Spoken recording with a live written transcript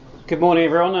Good morning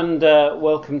everyone, and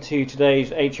welcome to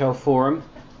today's HR Forum.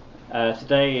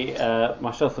 Today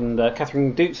myself and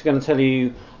Kathryn Dooks are going to tell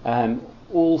you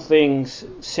all things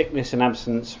sickness and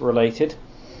absence related.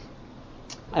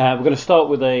 We're going to start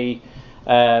with a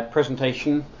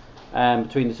presentation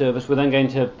between the two of us. We're then going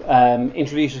to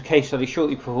introduce a case study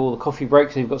shortly before the coffee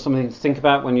break, so you've got something to think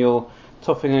about when you're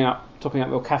topping up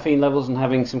your caffeine levels and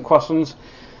having some croissants.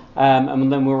 And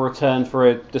then we'll return for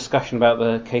a discussion about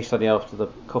the case study after the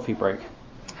coffee break.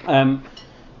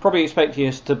 Probably expect you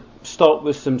to start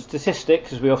with some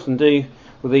statistics, as we often do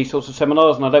with these sorts of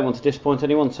seminars, and I don't want to disappoint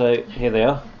anyone, so here they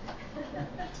are.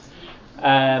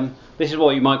 This is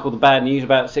what you might call the bad news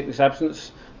about sickness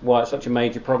absence, why it's such a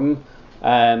major problem.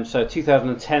 So a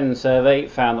 2010 survey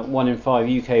found that 1 in 5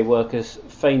 UK workers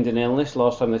feigned an illness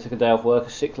last time they took a day off work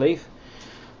as sick leave.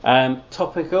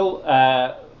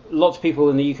 Topical. Lots of people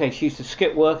in the UK choose to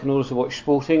skip work in order to watch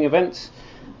sporting events,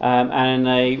 and in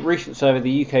a recent survey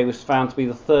the UK was found to be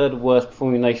the third worst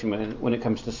performing nation when it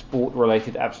comes to sport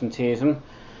related absenteeism.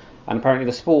 And apparently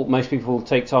the sport most people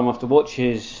take time off to watch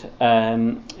is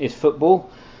football.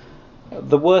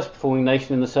 The worst performing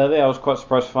nation in the survey, I was quite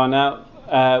surprised to find out,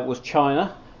 was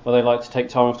China, where they like to take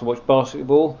time off to watch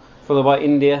basketball, followed by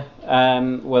India,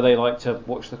 where they like to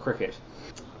watch the cricket.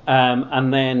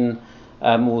 And then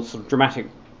more sort of dramatic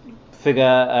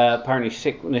figure, apparently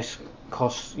sickness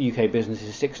costs UK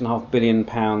businesses £6.5 billion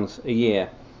a year.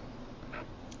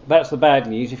 That's the bad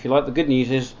news. If you like, the good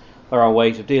news is there are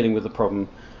ways of dealing with the problem.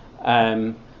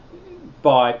 By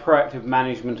proactive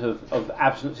management of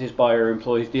absences by your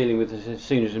employees, dealing with this as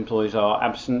soon as employees are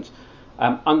absent,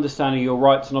 understanding your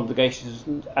rights and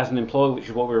obligations as an employer, which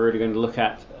is what we're really going to look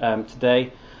at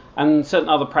today, and certain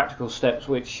other practical steps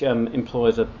which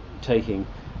employers are taking.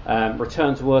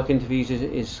 Return to work interviews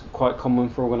is quite common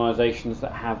for organisations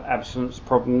that have absence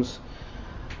problems.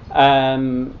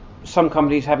 Some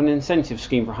companies have an incentive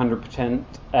scheme for 100%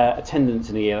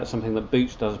 attendance in a year. That's something that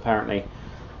Boots does apparently.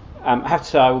 I have to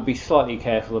say I would be slightly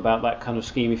careful about that kind of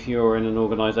scheme if you're in an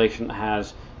organisation that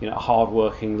has a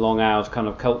hard-working, long hours kind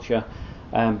of culture,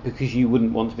 because you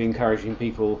wouldn't want to be encouraging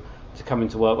people to come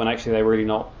into work when actually they're really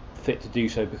not fit to do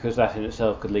so, because that in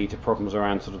itself could lead to problems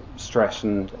around sort of stress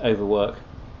and overwork.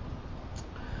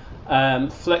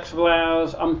 Flexible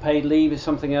hours, unpaid leave is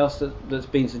something else that's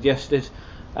been suggested,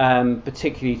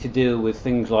 particularly to deal with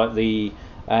things like the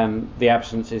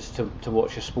absences to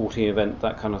watch a sporting event,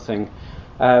 that kind of thing.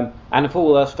 And if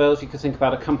all else fails, you could think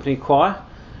about a company choir.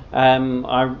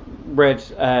 I read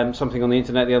something on the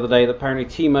internet the other day that apparently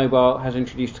T-Mobile has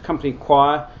introduced a company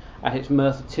choir at its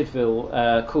Merthyr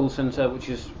Tydfil call centre, which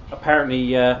has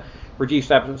apparently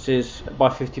reduced absences by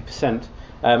 50%.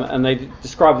 And they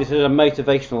describe this as a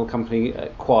motivational company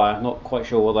choir. Not quite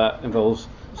sure what that involves,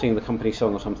 singing the company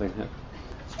song or something.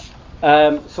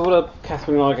 So what are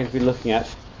Kathryn and I going to be looking at?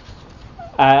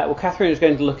 Well, Kathryn is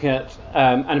going to look at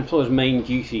an employer's main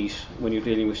duties when you're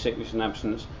dealing with sickness and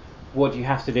absence. What do you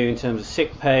have to do in terms of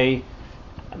sick pay,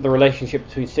 the relationship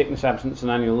between sickness, absence and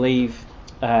annual leave,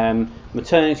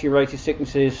 maternity-related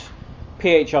sicknesses,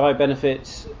 PHI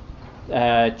benefits,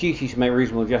 duties to make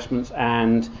reasonable adjustments,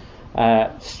 and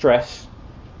stress.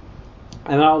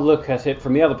 And I'll look at it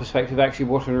from the other perspective, actually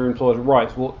what are your employer's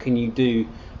rights, what can you do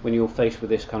when you're faced with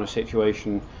this kind of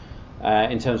situation,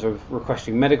 in terms of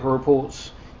requesting medical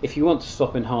reports, if you want to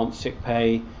stop enhanced sick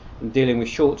pay, and dealing with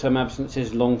short-term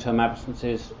absences, long-term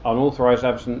absences, unauthorised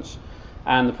absence,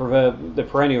 and the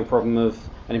perennial problem of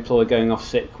an employer going off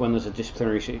sick when there's a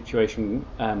disciplinary situation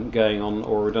going on,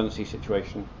 or a redundancy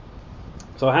situation.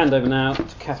 So I'll hand over now to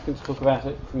Kathryn to talk about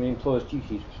it from the employer's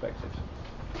duties perspective.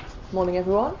 Morning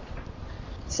everyone.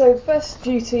 So the first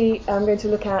duty I'm going to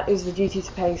look at is the duty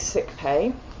to pay sick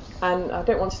pay. And I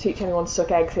don't want to teach anyone to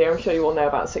suck eggs here, I'm sure you all know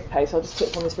about sick pay, so I'll just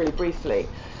touch on this really briefly.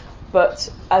 But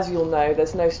as you'll know,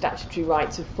 there's no statutory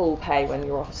right to full pay when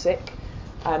you're off sick.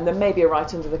 There may be a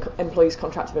right under the employee's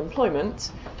contract of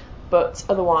employment, but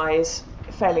otherwise,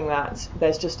 failing that,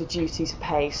 there's just a duty to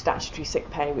pay statutory sick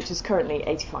pay, which is currently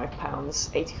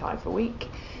 £85.85 a week,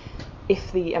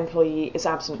 if the employee is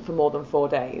absent for more than 4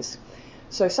 days.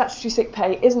 So statutory sick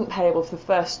pay isn't payable for the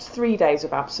first 3 days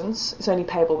of absence, it's only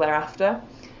payable thereafter,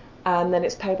 and then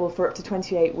it's payable for up to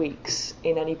 28 weeks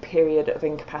in any period of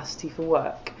incapacity for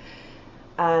work.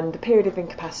 And the period of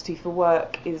incapacity for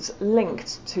work is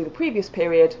linked to the previous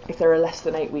period if there are less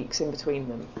than 8 weeks in between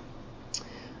them.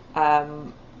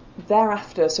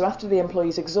 Thereafter, so after the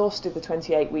employee's exhausted the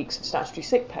 28 weeks of statutory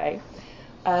sick pay,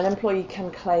 an employee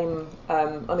can claim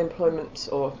unemployment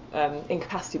or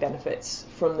incapacity benefits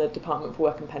from the Department for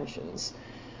Work and Pensions.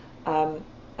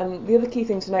 And the other key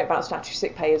thing to note about statutory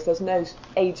sick pay is there's no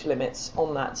age limits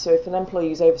on that. So if an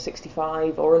employee is over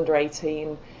 65 or under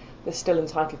 18, they're still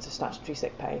entitled to statutory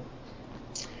sick pay.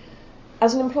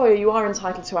 As an employer, you are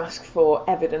entitled to ask for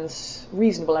evidence,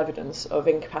 reasonable evidence of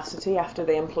incapacity after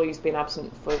the employee's been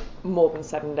absent for more than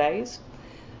 7 days.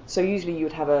 So usually you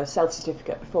would have a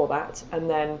self-certificate before that, and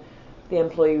then the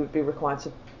employee would be required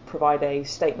to provide a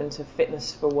statement of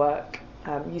fitness for work.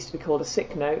 It used to be called a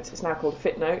sick note, it's now called a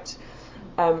fit note,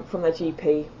 from their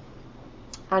GP.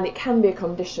 And it can be a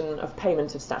condition of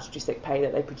payment of statutory sick pay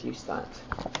that they produce that.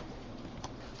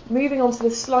 Moving on to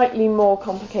the slightly more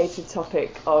complicated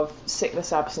topic of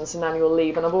sickness absence and annual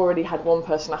leave, and I've already had one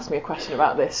person ask me a question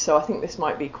about this, so I think this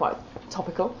might be quite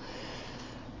topical.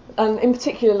 And in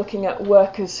particular looking at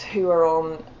workers who are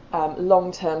on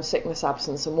long-term sickness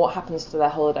absence and what happens to their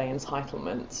holiday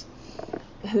entitlement.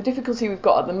 The difficulty we've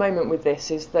got at the moment with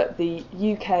this is that the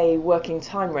UK working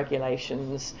time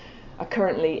regulations are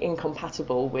currently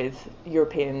incompatible with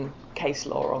European case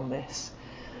law on this.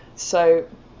 So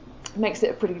it makes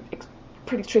it a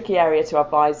pretty tricky area to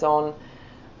advise on,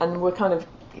 and we're kind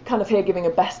of here giving a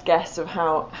best guess of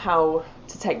how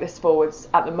to take this forwards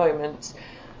at the moment,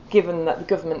 given that the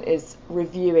government is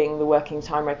reviewing the working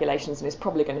time regulations and is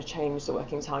probably going to change the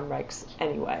working time regs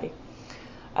anyway.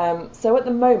 So at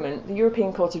the moment, the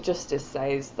European Court of Justice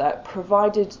says that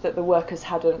provided that the workers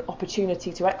had an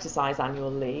opportunity to exercise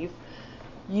annual leave,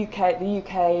 the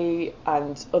UK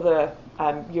and other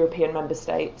European member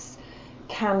states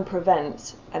can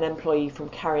prevent an employee from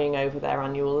carrying over their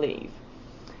annual leave.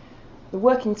 The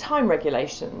working time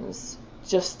regulations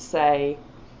just say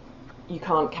you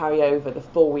can't carry over the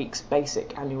 4 weeks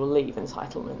basic annual leave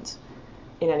entitlement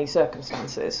in any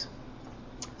circumstances.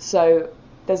 So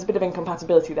there's a bit of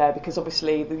incompatibility there, because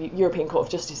obviously the European Court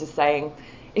of Justice is saying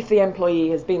if the employee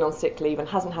has been on sick leave and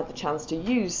hasn't had the chance to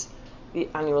use the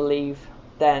annual leave,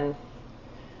 then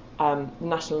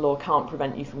national law can't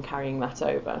prevent you from carrying that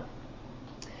over.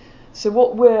 So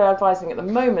what we're advising at the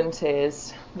moment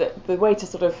is that the way to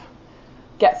sort of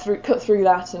cut through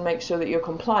that and make sure that you're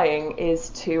complying is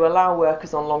to allow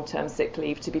workers on long-term sick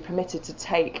leave to be permitted to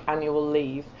take annual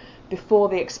leave before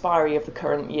the expiry of the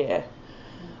current year.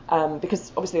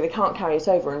 Because obviously they can't carry it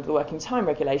over under the working time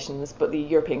regulations, but the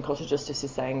European Court of Justice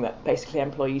is saying that basically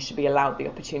employees should be allowed the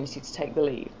opportunity to take the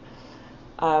leave.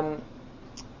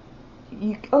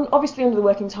 Obviously under the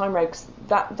working time regs,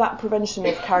 that prevention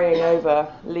of carrying over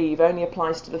leave only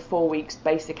applies to the 4 weeks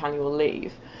basic annual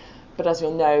leave, but as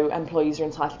you'll know, employees are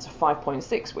entitled to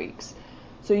 5.6 weeks.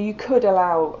 So you could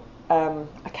allow a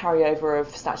carryover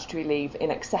of statutory leave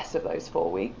in excess of those 4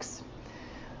 weeks.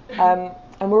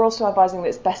 And we're also advising that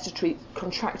it's best to treat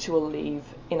contractual leave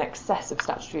in excess of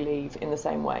statutory leave in the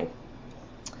same way.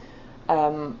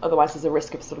 Otherwise there's a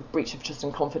risk of sort of breach of trust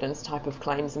and confidence type of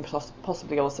claims, and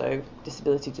possibly also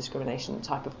disability discrimination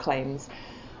type of claims.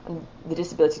 And the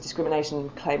disability discrimination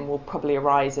claim will probably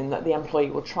arise in that the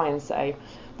employee will try and say,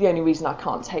 the only reason I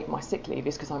can't take my sick leave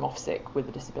is because I'm off sick with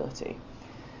a disability.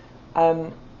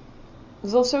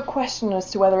 There's also a question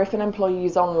as to whether if an employee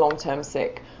is on long-term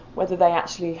sick, whether they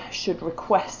actually should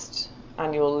request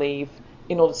annual leave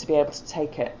in order to be able to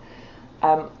take it.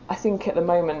 I think at the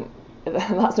moment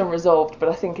that's unresolved, but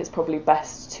I think it's probably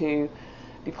best to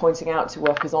be pointing out to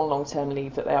workers on long-term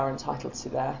leave that they are entitled to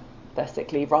their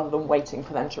sick leave rather than waiting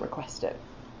for them to request it.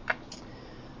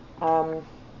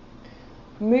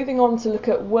 Moving on to look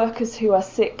at workers who are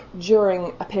sick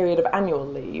during a period of annual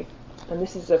leave, and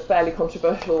this is a fairly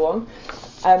controversial one.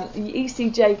 The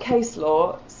ECJ case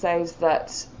law says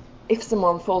that if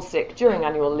someone falls sick during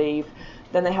annual leave,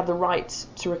 then they have the right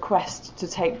to request to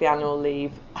take the annual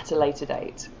leave at a later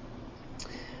date,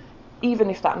 even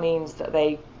if that means that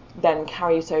they then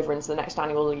carry it over into the next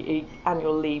annual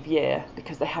leave year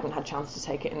because they haven't had a chance to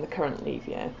take it in the current leave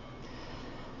year.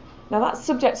 Now that's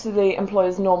subject to the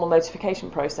employer's normal notification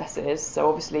processes, so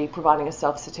obviously providing a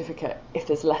self-certificate if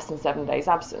there's less than 7 days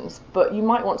absence, but you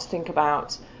might want to think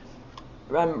about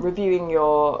reviewing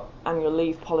your annual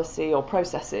leave policy or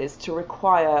processes to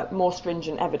require more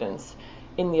stringent evidence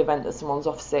in the event that someone's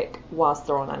off sick whilst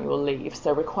they're on annual leave,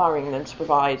 so requiring them to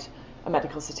provide a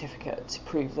medical certificate to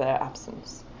prove their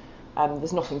absence.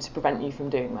 There's nothing to prevent you from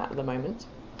doing that at the moment.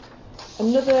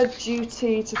 Another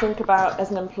duty to think about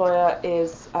as an employer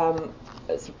is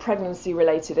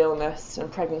pregnancy-related illness and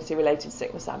pregnancy-related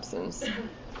sickness absence.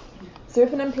 So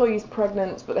if an employee is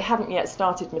pregnant but they haven't yet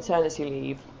started maternity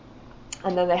leave,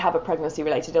 and then they have a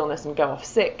pregnancy-related illness and go off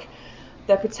sick,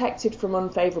 they're protected from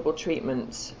unfavourable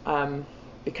treatment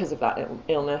because of that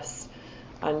illness,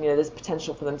 and there's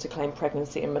potential for them to claim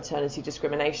pregnancy and maternity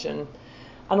discrimination.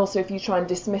 And also, if you try and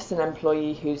dismiss an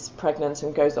employee who's pregnant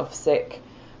and goes off sick,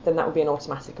 then that would be an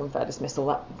automatic unfair dismissal.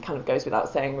 That kind of goes without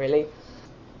saying, really.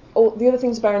 The other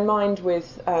thing to bear in mind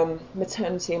with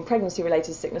maternity and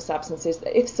pregnancy-related sickness absence is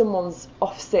that if someone's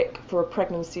off sick for a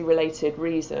pregnancy-related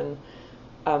reason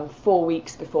 4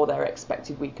 weeks before their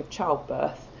expected week of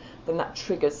childbirth, then that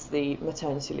triggers the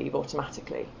maternity leave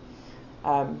automatically.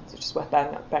 So it's just worth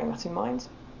bearing that in mind.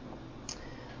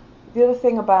 The other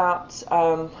thing about,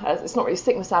 it's not really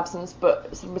sickness absence,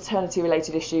 but sort of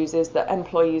maternity-related issues, is that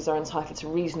employees are entitled to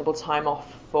reasonable time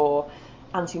off for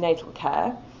antenatal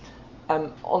care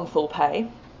on full pay.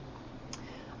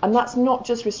 And that's not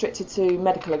just restricted to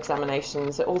medical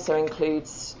examinations, it also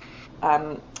includes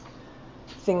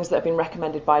things that have been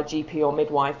recommended by a GP or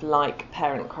midwife, like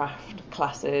parent craft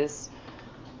classes,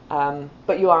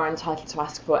 but you are entitled to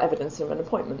ask for evidence of an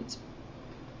appointment.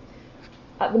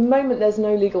 At the moment, there's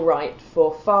no legal right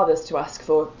for fathers to ask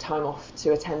for time off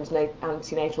to attend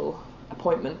antenatal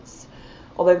appointments,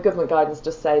 although the government guidance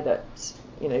does say that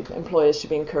employers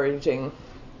should be encouraging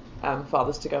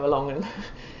fathers to go along and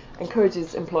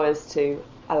encourages employers to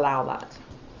allow that.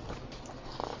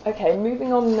 Okay,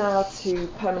 moving on now to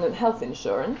permanent health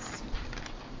insurance.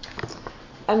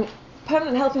 And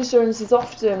permanent health insurance is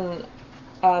often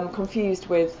confused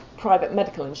with private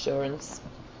medical insurance.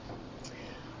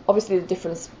 Obviously, the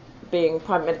difference being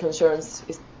private medical insurance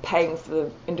is paying for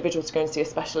the individual to go and see a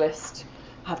specialist,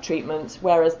 have treatment,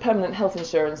 whereas permanent health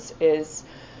insurance is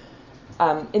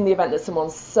in the event that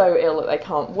someone's so ill that they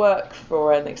can't work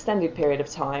for an extended period of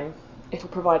time, it'll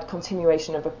provide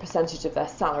continuation of a percentage of their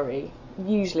salary,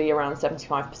 usually around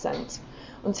 75%,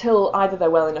 until either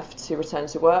they're well enough to return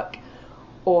to work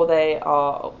or they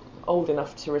are old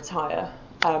enough to retire.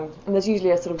 And there's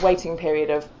usually a sort of waiting period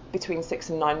of between 6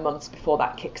 and 9 months before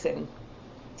that kicks in.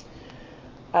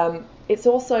 It's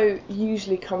also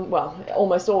usually,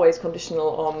 almost always conditional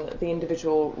on the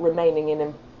individual remaining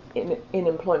in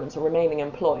employment or remaining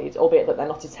employed, albeit that they're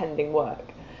not attending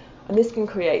work. And this can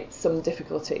create some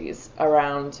difficulties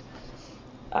around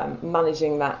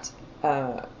managing that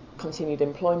continued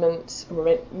employment.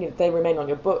 They remain on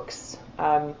your books.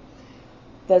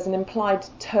 There's an implied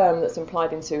term that's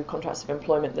implied into contracts of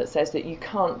employment that says that you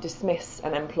can't dismiss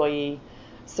an employee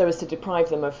so as to deprive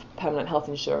them of permanent health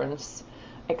insurance,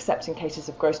 except in cases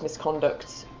of gross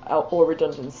misconduct or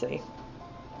redundancy.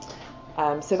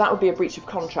 So that would be a breach of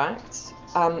contract,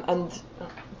 and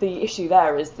the issue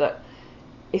there is that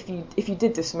if you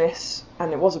did dismiss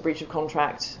and it was a breach of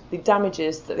contract, the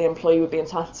damages that the employee would be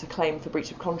entitled to claim for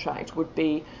breach of contract would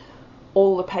be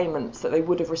all the payments that they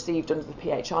would have received under the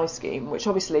PHI scheme, which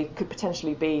obviously could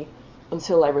potentially be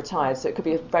until they retired, so it could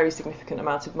be a very significant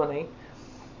amount of money.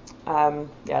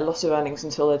 Loss of earnings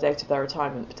until the date of their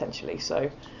retirement potentially, so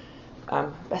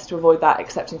best to avoid that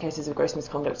except in cases of gross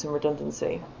misconduct and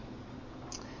redundancy.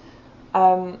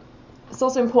 It's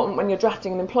also important when you're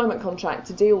drafting an employment contract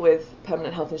to deal with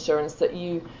permanent health insurance that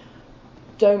you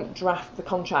don't draft the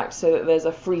contract so that there's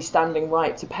a freestanding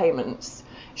right to payments.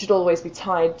 It should always be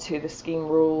tied to the scheme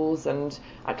rules and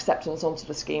acceptance onto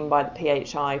the scheme by the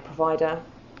PHI provider.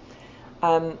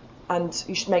 And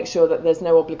you should make sure that there's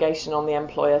no obligation on the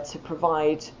employer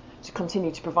to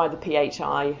continue to provide the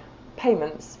PHI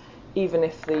payments, even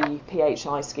if the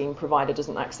PHI scheme provider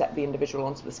doesn't accept the individual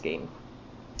onto the scheme.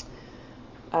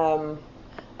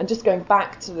 And just going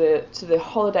back to the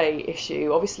holiday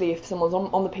issue, obviously if someone's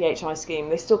on the PHI scheme,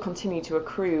 they still continue to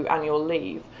accrue annual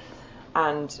leave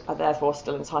and are therefore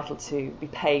still entitled to be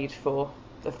paid for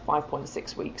the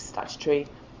 5.6 weeks statutory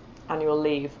annual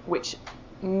leave, which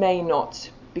may not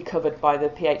be covered by the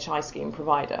PHI scheme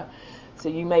provider. So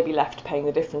you may be left paying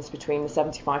the difference between the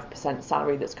 75%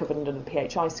 salary that's covered under the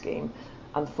PHI scheme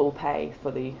and full pay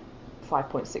for the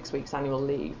 5.6 weeks annual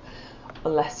leave,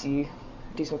 unless you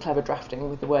do some clever drafting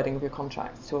with the wording of your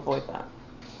contract to avoid that.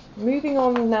 Moving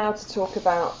on now to talk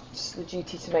about the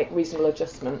duty to make reasonable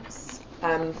adjustments.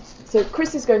 So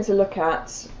Chris is going to look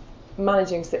at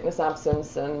managing sickness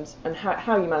absence and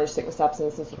how you manage sickness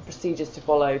absence and sort of procedures to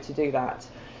follow to do that.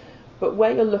 But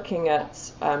where you're looking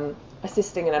at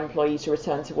assisting an employee to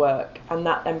return to work and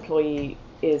that employee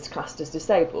is classed as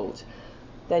disabled,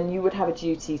 then you would have a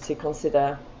duty to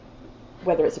consider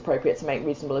whether it's appropriate to make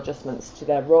reasonable adjustments to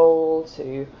their role,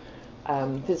 to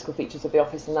physical features of the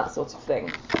office and that sort of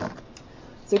thing.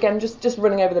 So again, just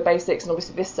running over the basics, and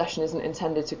obviously this session isn't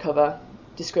intended to cover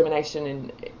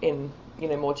discrimination in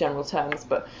more general terms,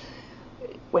 but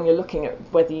when you're looking at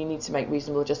whether you need to make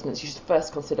reasonable adjustments, you should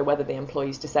first consider whether the employee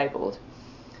is disabled.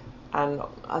 And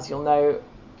as you'll know,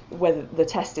 whether the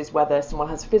test is whether someone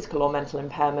has physical or mental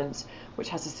impairment which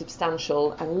has a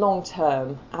substantial and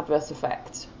long-term adverse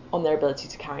effect on their ability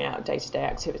to carry out day-to-day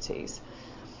activities.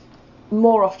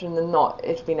 More often than not,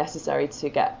 it'll be necessary to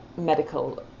get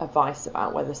medical advice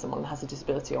about whether someone has a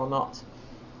disability or not.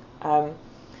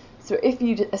 So if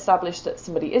you establish that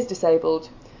somebody is disabled,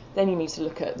 then you need to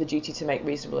look at the duty to make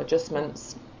reasonable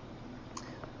adjustments.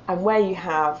 And where you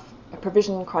have a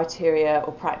provision criteria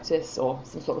or practice or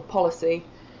some sort of policy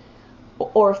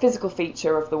or a physical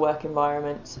feature of the work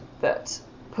environment that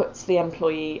puts the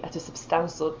employee at a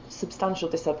substantial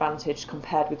disadvantage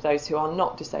compared with those who are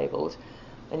not disabled,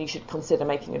 then you should consider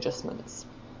making adjustments.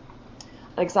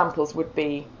 And examples would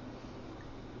be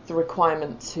the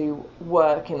requirement to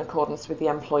work in accordance with the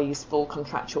employee's full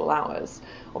contractual hours.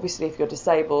 Obviously, if you're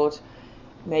disabled,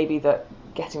 maybe that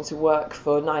getting to work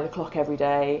for 9 o'clock every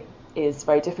day is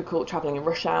very difficult, travelling in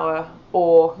rush hour,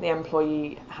 or the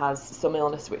employee has some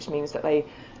illness which means that they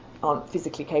aren't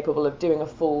physically capable of doing a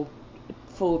full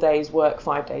day's work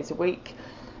 5 days a week.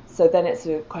 So then it's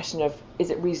a question of,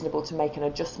 is it reasonable to make an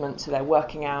adjustment to their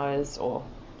working hours or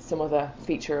some other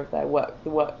feature of their the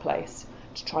workplace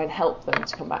to try and help them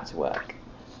to come back to work.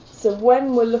 So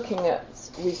when we're looking at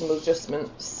reasonable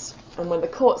adjustments, and when the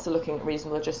courts are looking at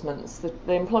reasonable adjustments,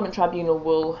 the Employment Tribunal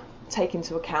will take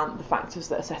into account the factors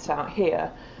that are set out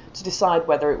here to decide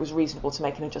whether it was reasonable to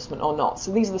make an adjustment or not.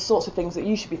 So these are the sorts of things that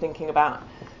you should be thinking about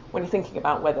when you're thinking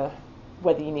about whether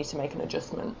you need to make an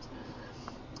adjustment.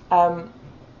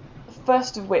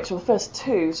 First of which, or the first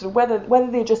two, sort of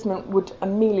whether the adjustment would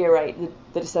ameliorate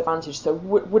the disadvantage. So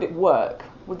would it work?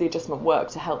 Would the adjustment work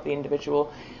to help the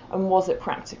individual? And was it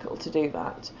practical to do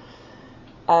that?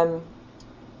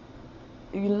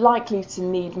 You're likely to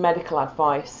need medical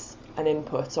advice and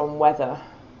input on whether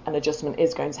an adjustment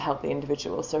is going to help the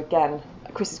individual. So again,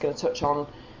 Chris is going to touch on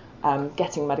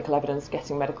getting medical evidence,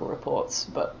 getting medical reports,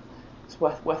 but it's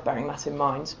worth bearing that in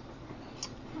mind.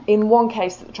 In one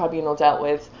case that the tribunal dealt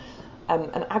with,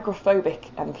 an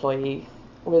agoraphobic employee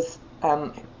was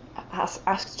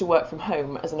asked to work from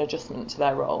home as an adjustment to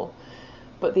their role,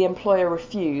 but the employer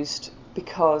refused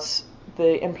because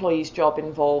the employee's job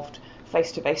involved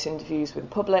face-to-face interviews with the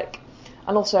public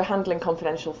and also handling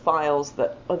confidential files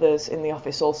that others in the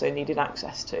office also needed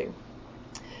access to.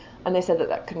 And they said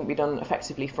that couldn't be done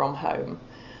effectively from home.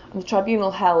 And the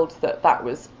tribunal held that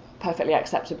was perfectly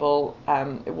acceptable.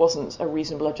 It wasn't a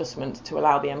reasonable adjustment to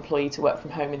allow the employee to work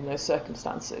from home in those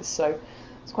circumstances. So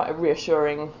it's quite a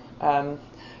reassuring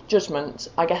judgment.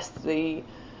 I guess the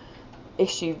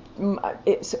issue,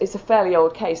 it's a fairly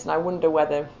old case, and I wonder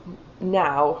whether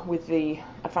now, with the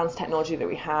advanced technology that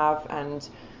we have and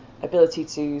ability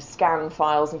to scan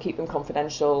files and keep them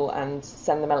confidential and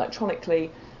send them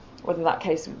electronically, whether that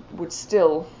case would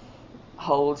still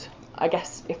hold. I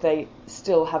guess if they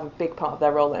still have a big part of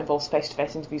their role that involves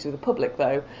face-to-face interviews with the public,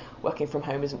 though, working from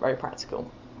home isn't very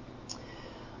practical.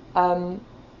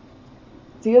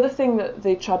 The other thing that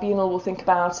the tribunal will think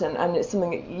about, and it's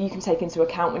something that you can take into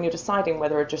account when you're deciding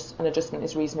whether an adjustment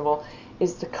is reasonable,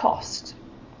 is the cost.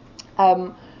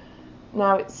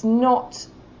 Now, it's not,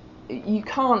 you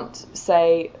can't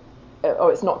say, oh,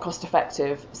 it's not cost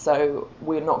effective, so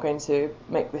we're not going to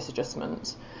make this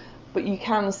adjustment. But you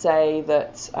can say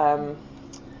that,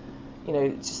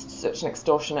 just such an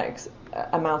extortionate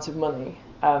amount of money.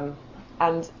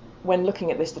 And when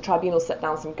looking at this, the tribunal set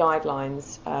down some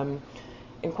guidelines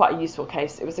in quite a useful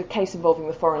case. It was a case involving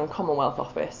the Foreign and Commonwealth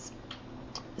Office.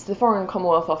 So the Foreign and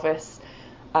Commonwealth Office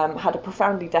had a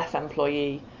profoundly deaf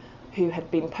employee who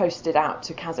had been posted out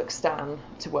to Kazakhstan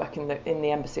to work in the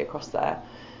embassy across there.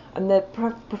 And the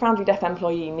profoundly deaf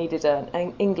employee needed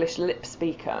an English lip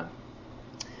speaker.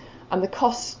 And the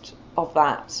cost of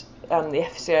that, the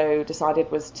FCO decided,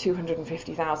 was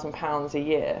 £250,000 a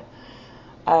year.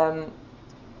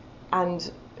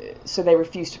 And so they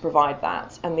refused to provide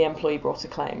that, and the employee brought a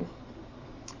claim.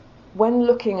 When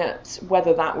looking at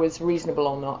whether that was reasonable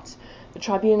or not, the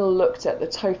tribunal looked at the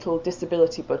total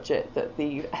disability budget that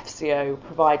the FCO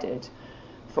provided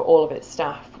for all of its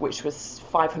staff, which was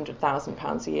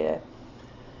 £500,000 a year.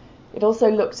 It also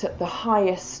looked at the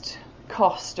highest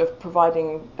cost of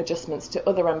providing adjustments to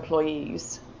other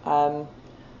employees, and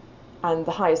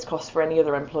the highest cost for any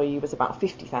other employee was about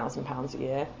 £50,000 a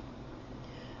year.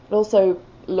 It also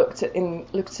looked at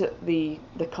the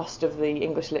cost of the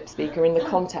English lip speaker in the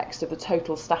context of the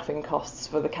total staffing costs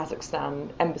for the Kazakhstan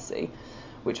embassy,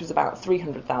 which was about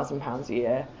 £300,000 a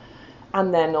year,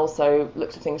 and then also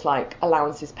looked at things like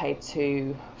allowances paid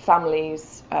to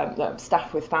families,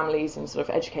 staff with families, and sort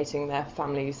of educating their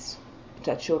families,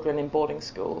 their children in boarding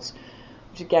schools,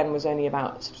 which again was only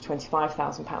about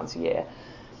 £25,000 a year.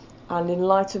 And in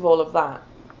light of all of that,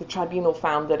 the tribunal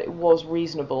found that it was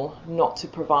reasonable not to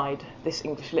provide this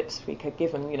English lip speaker,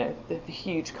 given the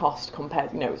huge cost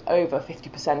compared. It was over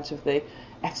 50% of the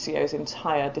FCO's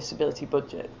entire disability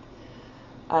budget.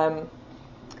 And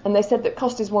they said that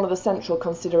cost is one of the central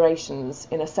considerations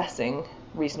in assessing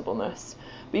reasonableness,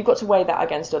 but you've got to weigh that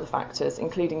against other factors,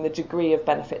 including the degree of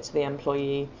benefit to the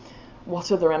employee,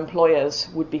 what other employers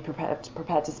would be prepared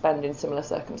to spend in similar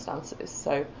circumstances.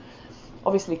 So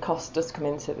obviously cost does come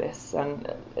into this,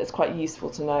 and it's quite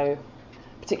useful to know,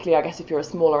 particularly I guess if you're a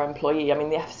smaller employee. I mean,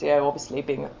 the FCO, obviously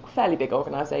being a fairly big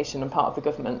organisation and part of the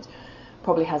government,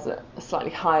 probably has a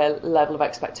slightly higher level of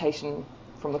expectation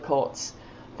from the courts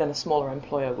than a smaller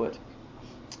employer would.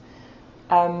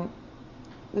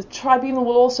 The tribunal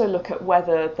will also look at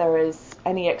whether there is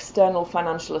any external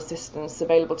financial assistance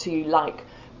available to you, like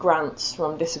grants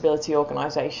from disability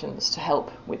organisations to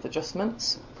help with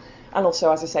adjustments, and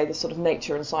also, as I say, the sort of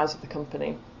nature and size of the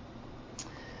company.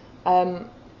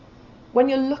 When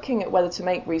you're looking at whether to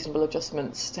make reasonable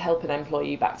adjustments to help an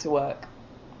employee back to work,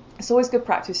 it's always good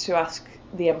practice to ask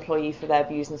the employee for their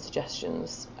views and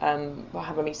suggestions. We'll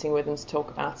have a meeting with them to talk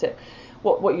about it.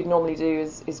 What you'd normally do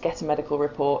is get a medical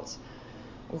report,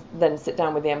 then sit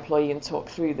down with the employee and talk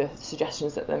through the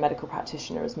suggestions that the medical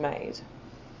practitioner has made.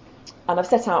 And I've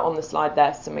set out on the slide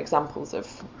there some examples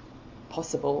of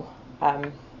possible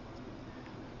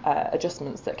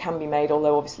adjustments that can be made,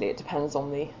 although obviously it depends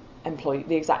on the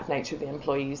exact nature of the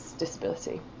employee's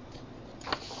disability.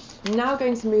 I'm now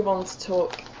going to move on to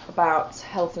talk about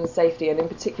health and safety, and in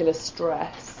particular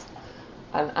stress,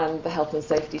 and the health and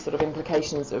safety sort of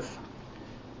implications of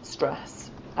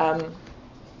stress.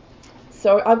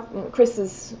 Chris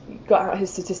has got out his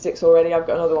statistics already. I've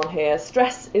got another one here.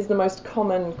 Stress is the most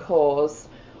common cause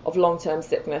of long-term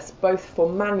sickness, both for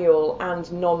manual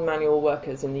and non-manual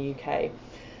workers in the UK.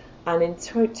 And in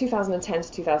 2010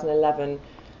 to 2011,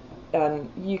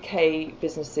 UK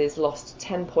businesses lost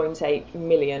 10.8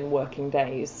 million working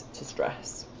days to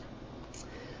stress.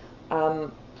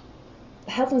 The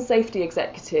Health and Safety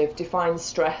Executive defines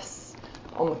stress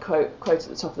on the quote at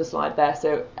the top of the slide there.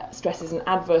 So stress is an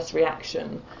adverse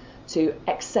reaction to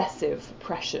excessive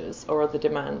pressures or other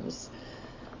demands.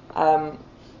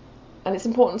 And it's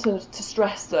important to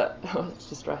stress that,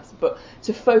 but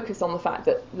to focus on the fact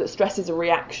that stress is a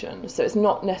reaction. So it's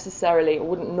not necessarily, or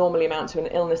wouldn't normally amount to an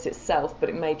illness itself, but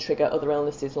it may trigger other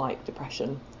illnesses like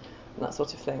depression and that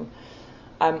sort of thing.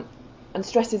 And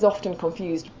stress is often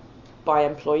confused by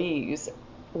employees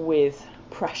with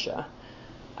pressure.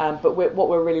 But what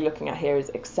we're really looking at here is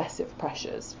excessive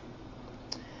pressures.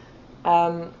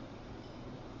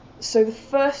 So the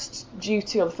first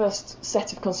duty, or the first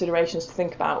set of considerations to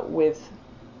think about with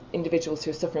individuals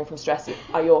who are suffering from stress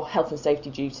are your health and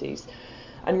safety duties.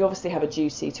 And you obviously have a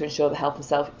duty to ensure the health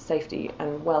and safety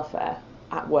and welfare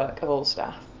at work of all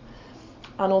staff.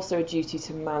 And also a duty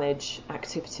to manage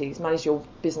your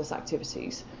business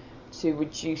activities to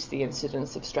reduce the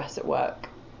incidence of stress at work.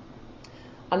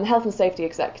 And the Health and Safety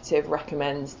Executive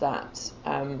recommends that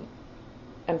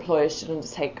employers should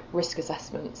undertake risk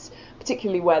assessments,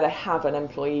 particularly where they have an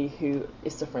employee who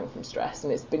is suffering from stress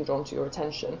and it's been drawn to your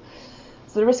attention.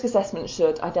 So the risk assessment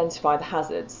should identify the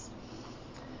hazards.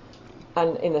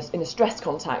 And in a stress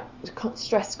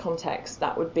context,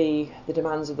 that would be the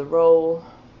demands of the role,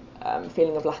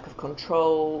 feeling of lack of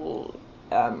control,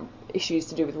 issues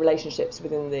to do with relationships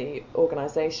within the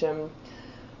organisation,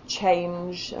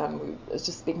 change. I was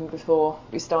just speaking before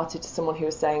we started to someone who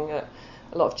was saying that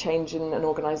a lot of change in an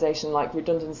organisation, like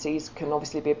redundancies, can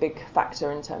obviously be a big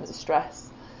factor in terms of stress,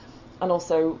 and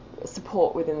also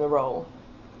support within the role.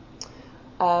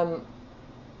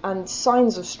 And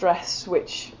signs of stress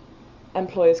which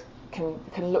employers can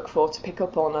look for to pick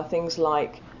up on are things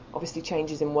like obviously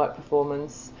changes in work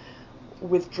performance,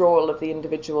 withdrawal of the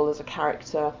individual as a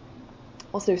character,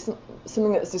 also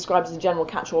something that's described as a general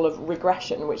catch-all of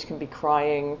regression, which can be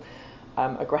crying,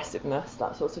 aggressiveness,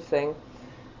 that sort of thing,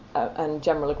 and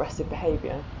general aggressive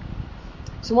behaviour.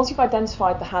 So once you've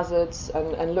identified the hazards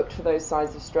and looked for those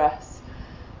signs of stress,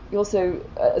 you also,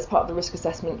 as part of the risk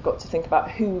assessment, got to think about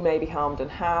who may be harmed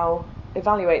and how,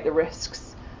 evaluate the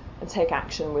risks, and take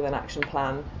action with an action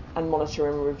plan, and monitor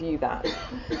and review that.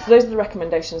 So those are the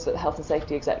recommendations that the Health and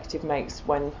Safety Executive makes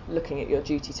when looking at your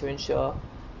duty to ensure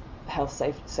health,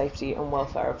 safety and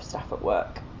welfare of staff at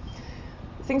work.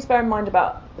 The things to bear in mind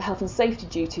about the health and safety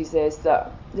duties is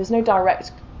that there's no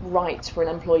direct right for an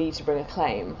employee to bring a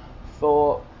claim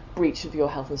for breach of your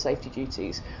health and safety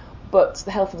duties, but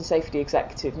the Health and Safety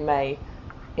Executive may,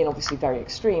 in obviously very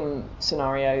extreme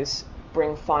scenarios,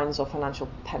 bring fines or financial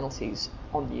penalties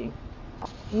on you.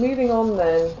 Moving on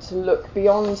then to look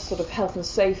beyond sort of health and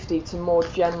safety to more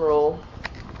general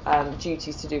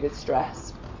duties to do with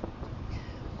stress.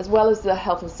 As well as the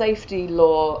health and safety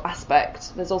law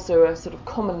aspect, there's also a sort of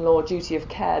common law duty of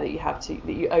care that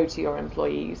you owe to your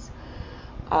employees.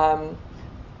 And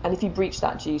if you breach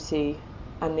that duty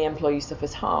and the employee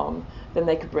suffers harm, then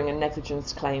they could bring a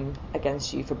negligence claim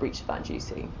against you for breach of that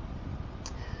duty.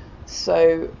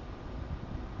 So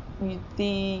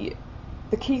the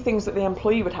key things that the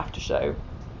employee would have to show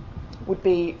would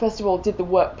be, first of all, did the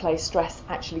workplace stress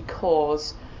actually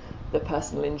cause the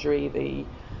personal injury, the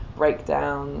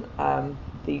breakdown,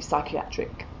 the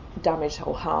psychiatric damage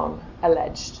or harm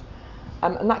alleged?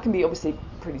 And that can be obviously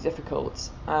pretty difficult.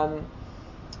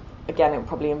 Again, it would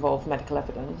probably involve medical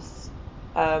evidence.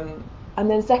 And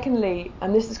then secondly,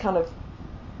 and this is kind of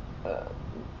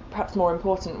perhaps more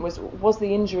important, was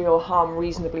the injury or harm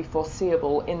reasonably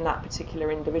foreseeable in that particular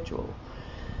individual?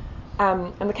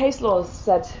 And the case law has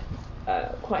said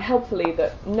quite helpfully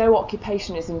that no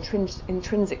occupation is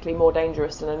intrinsically more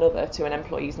dangerous than another to an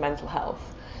employee's mental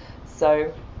health.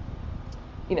 So,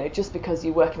 just because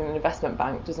you work in an investment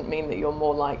bank doesn't mean that you're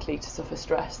more likely to suffer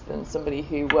stress than somebody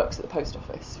who works at the post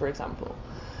office, for example.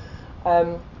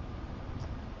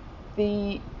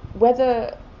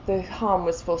 Whether the harm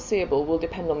was foreseeable will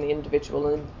depend on the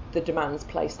individual and the demands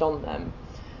placed on them.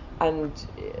 And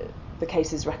the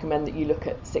cases recommend that you look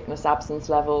at sickness absence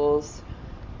levels.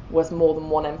 Was more than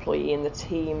one employee in the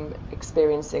team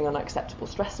experiencing unacceptable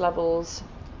stress levels?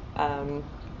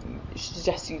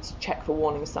 Suggests you to check for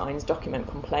warning signs, document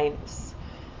complaints.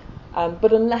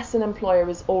 But unless an employer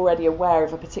is already aware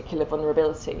of a particular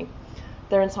vulnerability,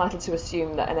 they're entitled to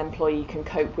assume that an employee can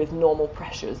cope with normal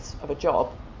pressures of a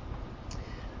job.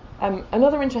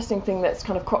 Another interesting thing that's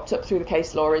kind of cropped up through the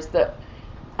case law is that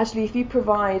actually, if you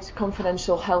provide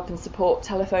confidential help and support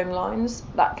telephone lines,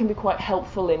 that can be quite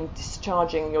helpful in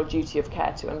discharging your duty of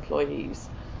care to employees.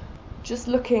 Just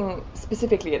looking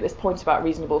specifically at this point about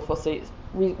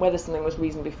whether something was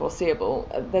reasonably foreseeable,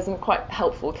 there's a quite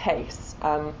helpful case,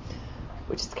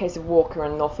 which is the case of Walker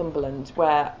and Northumberland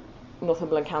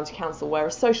County Council, where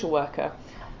a social worker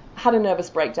had a nervous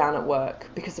breakdown at work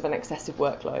because of an excessive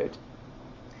workload.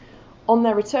 On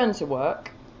their return to work,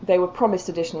 they were promised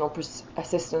additional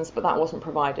assistance, but that wasn't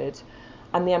provided,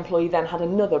 and the employee then had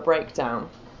another breakdown,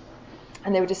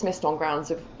 and they were dismissed on grounds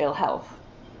of ill health.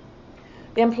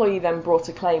 The employee then brought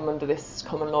a claim under this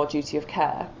common law duty of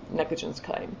care, negligence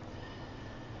claim.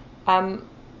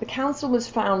 The council was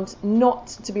found not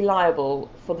to be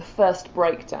liable for the first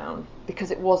breakdown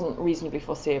because it wasn't reasonably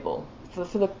foreseeable. For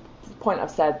the point I've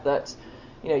said that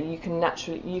you can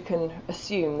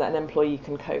assume that an employee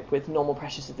can cope with normal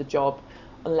pressures of the job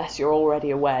unless you're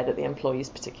already aware that the employee is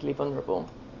particularly vulnerable.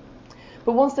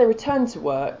 But once they returned to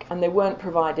work and they weren't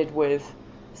provided with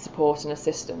support and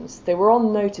assistance, they were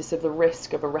on notice of the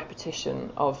risk of a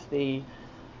repetition of the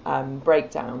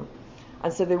breakdown,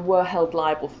 and so they were held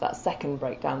liable for that second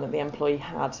breakdown that the employee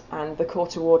had, and the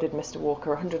court awarded Mr.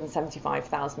 Walker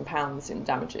 £175,000 in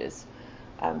damages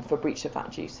for breach of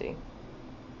that duty.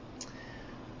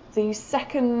 The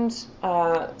second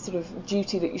sort of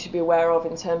duty that you should be aware of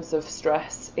in terms of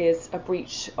stress is a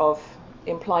breach of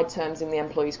implied terms in the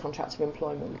employee's contract of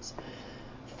employment.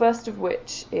 First of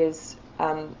which is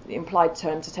the implied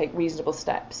term to take reasonable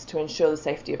steps to ensure the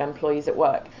safety of employees at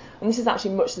work. And this is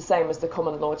actually much the same as the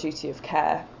common law duty of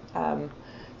care.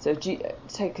 It's a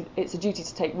duty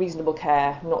to take reasonable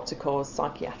care not to cause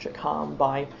psychiatric harm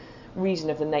by reason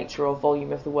of the nature or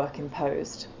volume of the work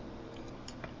imposed.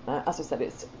 As I said,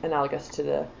 it's analogous to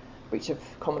the breach of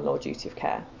common law duty of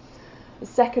care. The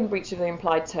second breach of the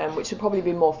implied term, which should probably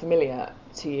be more familiar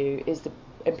to you, is the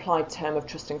implied term of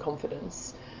trust and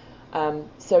confidence.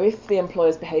 So if the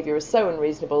employer's behaviour is so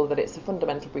unreasonable that it's a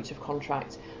fundamental breach of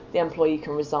contract, the employee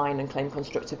can resign and claim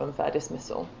constructive unfair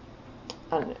dismissal.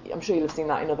 And I'm sure you'll have seen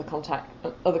that in other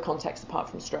contexts apart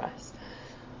from stress.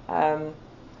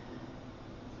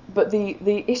 But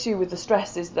the issue with the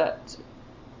stress is that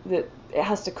it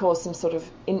has to cause some sort of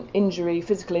injury,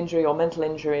 physical injury or mental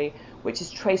injury, which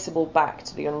is traceable back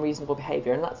to the unreasonable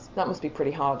behaviour, and that must be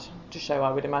pretty hard to show,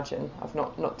 I would imagine. I've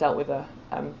not dealt with a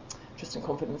trust and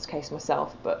confidence case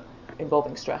myself, but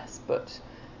involving stress, but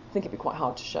I think it'd be quite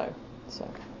hard to show. So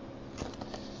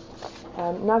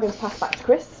now I'm going to pass back to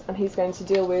Chris, and he's going to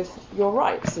deal with your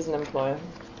rights as an employer.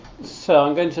 So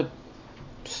I'm going to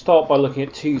start by looking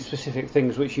at two specific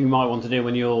things which you might want to do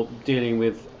when you're dealing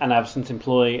with an absent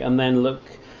employee, and then look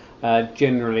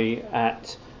generally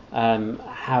at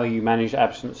how you manage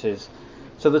absences.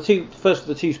 So the two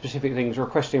specific things: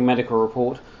 requesting a medical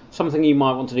report Something you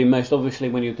might want to do most obviously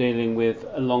when you're dealing with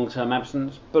a long-term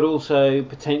absence, but also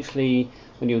potentially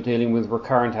when you're dealing with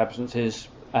recurrent absences,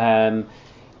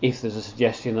 if there's a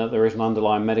suggestion that there is an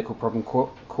underlying medical problem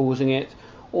causing it,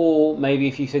 or maybe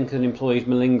if you think an employee is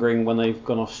malingering when they've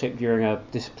gone off sick during a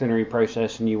disciplinary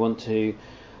process and you want to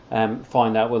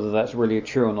find out whether that's really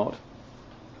true or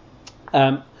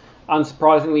not.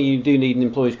 Unsurprisingly, you do need an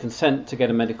employee's consent to get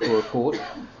a medical report,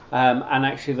 and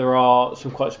actually there are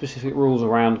some quite specific rules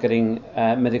around getting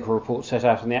medical reports set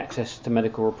out in the Access to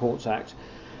Medical Reports Act.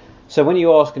 So when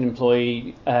you ask an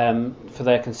employee for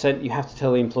their consent, you have to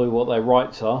tell the employee what their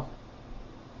rights are,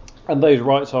 and those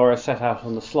rights are as set out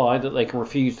on the slide, that they can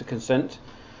refuse to consent,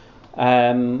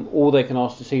 or they can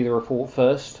ask to see the report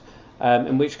first,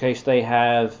 in which case they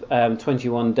have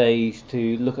 21 days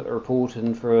to look at the report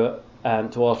and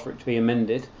to ask for it to be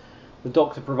amended. The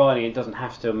doctor providing it doesn't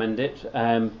have to amend it,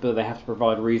 but they have to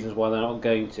provide reasons why they're not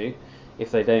going to.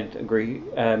 If they don't agree,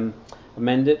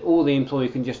 amend it, or the employee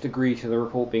can just agree to the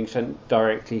report being sent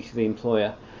directly to the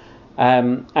employer.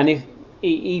 And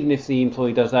even if the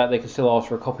employee does that, they can still ask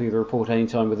for a copy of the report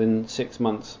anytime within 6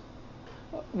 months.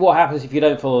 What happens if you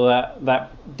don't follow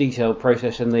that detailed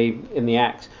process in the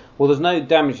Act? Well, there's no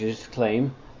damages to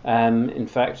claim, in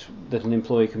fact, that an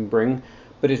employee can bring,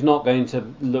 but it's not going to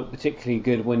look particularly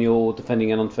good when you're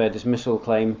defending an unfair dismissal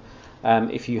claim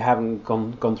if you haven't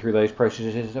gone through those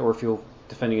processes, or if you're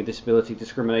defending a disability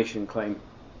discrimination claim.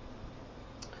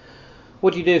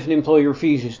 What do you do if an employee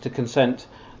refuses to consent?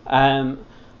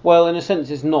 Well, in a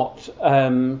sense, it's not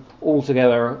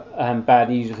altogether bad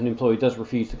news if an employee does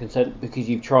refuse to consent, because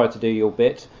you've tried to do your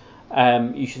bit.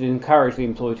 You should encourage the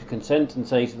employee to consent and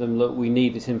say to them, look, we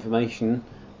need this information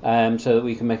so that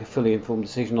we can make a fully informed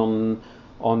decision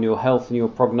on your health and your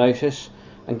prognosis,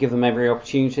 and give them every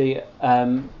opportunity.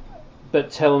 But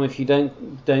tell them if you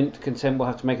don't consent, we'll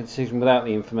have to make a decision without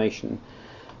the information.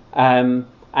 And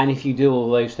if you do all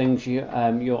those things,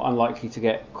 you're unlikely to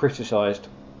get criticised.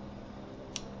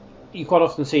 You quite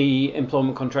often see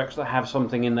employment contracts that have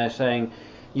something in there saying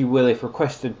you will, if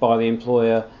requested by the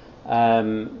employer,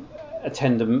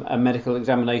 attend a medical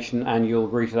examination, and you'll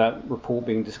agree to that report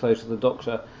being disclosed to the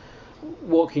doctor.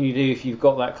 What can you do if you've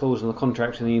got that clause in the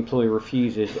contract and the employee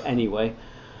refuses anyway?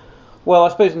 Well, I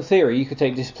suppose in theory you could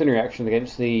take disciplinary action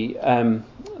against the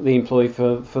employee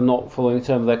for not following the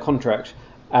term of their contract.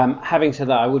 Having said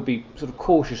that, I would be sort of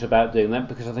cautious about doing that,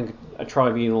 because I think a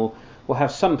tribunal will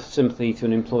have some sympathy to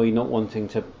an employee not wanting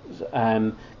to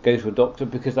go to a doctor,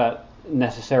 because that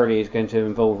necessarily is going to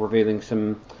involve revealing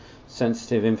some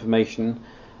sensitive information.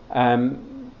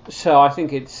 So I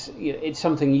think it's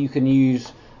something you can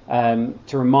use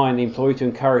to remind the employee, to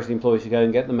encourage the employee to go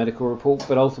and get the medical report,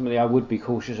 but ultimately I would be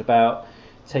cautious about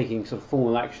taking sort of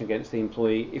formal action against the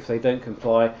employee if they don't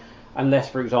comply, unless,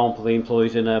 for example, the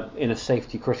employee's in a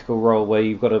safety critical role where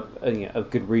you've got a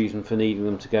good reason for needing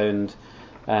them to go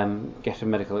and get a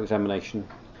medical examination.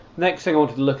 Next thing I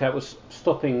wanted to look at was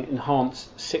stopping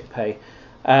enhanced sick pay.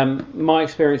 My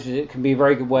experience is it can be a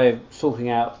very good way of sorting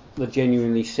out the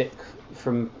genuinely sick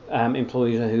from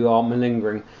employees who are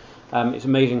malingering. It's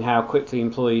amazing how quickly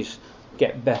employees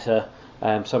get better.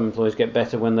 Some employees get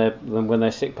better when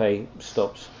their sick pay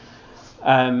stops.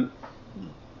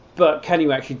 But can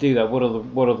you actually do that? What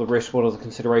are the risks? What are the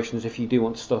considerations if you do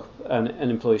want to stop an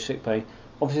employee's sick pay?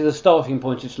 Obviously, the starting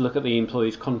point is to look at the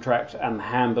employee's contract and the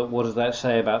handbook. What does that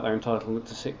say about their entitlement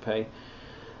to sick pay?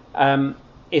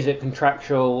 Is it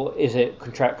contractual? Is it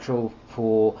contractual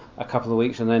for a couple of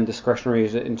weeks and then discretionary?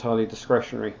 Is it entirely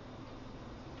discretionary?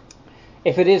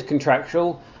 If it is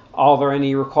contractual, are there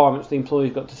any requirements the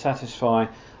employee's got to satisfy?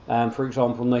 For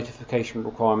example, notification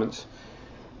requirements.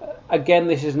 Again,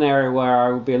 this is an area where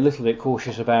I would be a little bit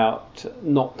cautious about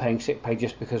not paying sick pay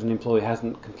just because an employee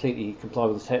hasn't completely complied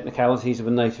with the technicalities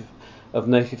of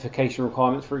notification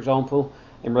requirements, for example,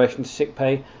 in relation to sick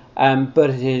pay. But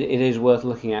it is worth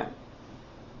looking at.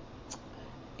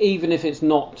 Even if it's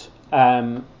not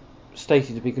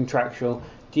stated to be contractual,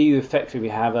 do you effectively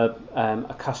have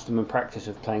a custom and practice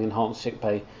of paying enhanced sick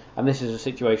pay? And this is a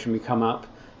situation we come up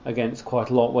against quite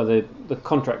a lot, where the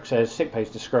contract says sick pay is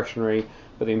discretionary,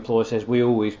 but the employer says we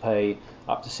always pay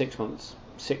up to 6 months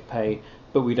sick pay,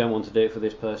 but we don't want to do it for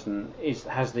this person.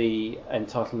 Has the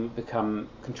entitlement become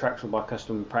contractual by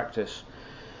custom and practice?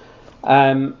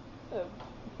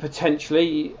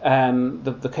 Potentially,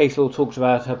 the case law talks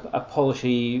about a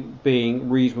policy being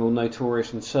reasonable,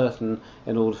 notorious and certain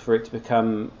in order for it to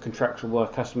become contractual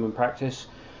by custom and practice.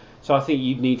 So I think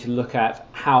you'd need to look at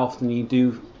how often you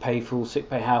do pay full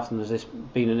sick pay, how often has this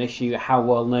been an issue, how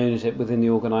well known is it within the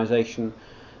organisation,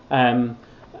 and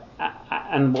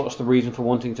what's the reason for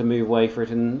wanting to move away from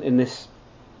it in this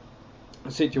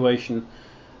situation.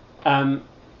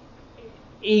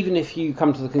 Even if you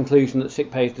come to the conclusion that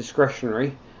sick pay is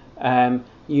discretionary,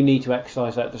 you need to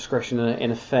exercise that discretion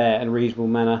in a fair and reasonable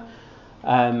manner,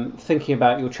 thinking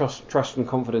about your trust and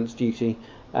confidence duty.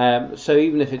 So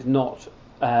even if it's not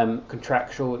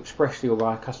contractual, expressly or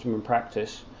by custom and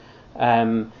practice,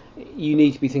 you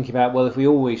need to be thinking about, well, if we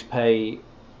always pay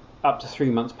up to 3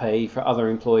 months' pay for other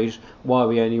employees, why are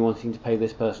we only wanting to pay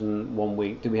this person 1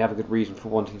 week? Do we have a good reason for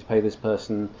wanting to pay this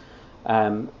person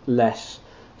less?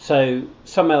 So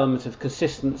some element of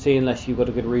consistency, unless you've got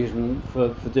a good reason for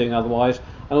doing otherwise,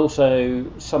 and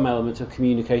also some element of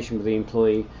communication with the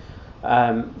employee.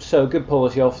 So a good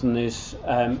policy often is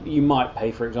you might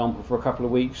pay, for example, for a couple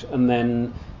of weeks and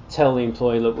then tell the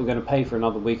employee, look, we're going to pay for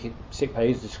another week. Sick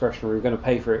pay is discretionary. We're going to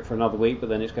pay for it for another week, but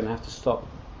then it's going to have to stop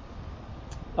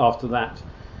after that.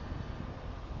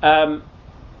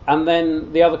 And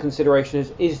then the other consideration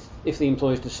is if the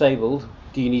employee is disabled,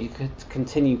 do you need to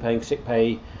continue paying sick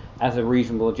pay as a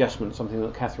reasonable adjustment, something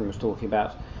that Kathryn was talking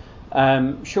about?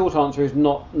 Short answer is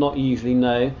not usually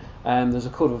no. There's a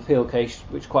Court of Appeal case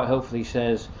which quite helpfully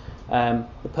says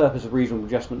the purpose of reasonable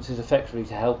adjustments is effectively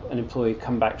to help an employee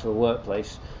come back to the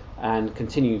workplace, and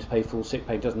continuing to pay full sick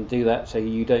pay doesn't do that, so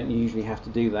you don't usually have to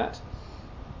do that.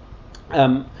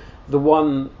 The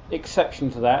one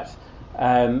exception to that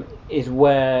is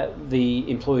where the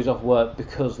employee's off work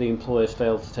because the employer's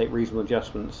failed to take reasonable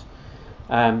adjustments.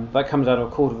 That comes out of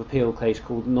a Court of Appeal case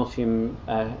called Nottingham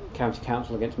County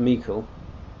Council against Meikle.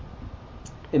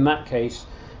 In that case,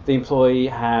 the employee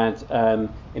had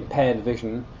impaired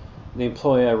vision. The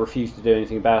employer refused to do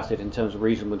anything about it in terms of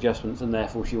reasonable adjustments, and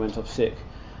therefore she went off sick.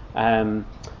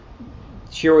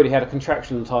 She already had a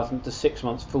contractual entitlement to 6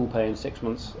 months full pay and 6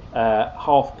 months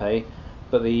half pay,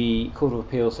 but the Court of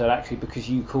Appeal said actually because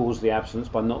you caused the absence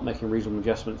by not making reasonable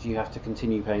adjustments, you have to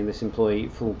continue paying this employee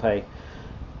full pay.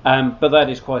 But that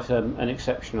is quite an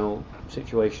exceptional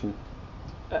situation.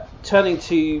 Turning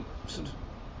to sort of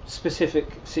specific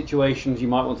situations you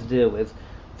might want to deal with.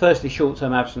 Firstly,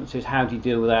 short-term absences. How do you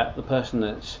deal with that? The person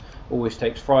that always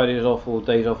takes Fridays off or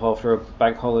days off after a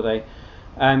bank holiday.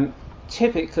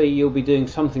 Typically, you'll be doing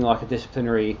something like a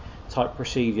disciplinary type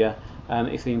procedure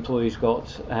if the employee's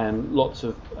got lots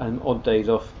of odd days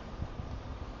off.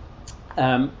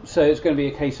 So it's going to be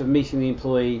a case of meeting the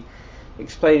employee,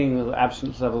 explaining that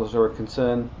absence levels are a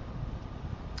concern,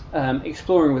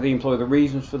 exploring with the employee the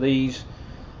reasons for these,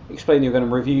 explaining you're going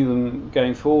to review them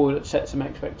going forward, set some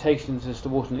expectations as to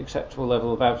what an acceptable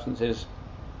level of absence is,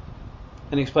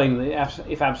 and explaining that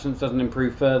if absence doesn't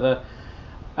improve further,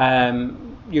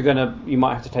 you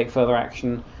might have to take further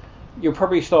action. You'll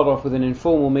probably start off with an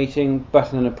informal meeting, but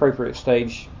at an appropriate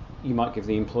stage you might give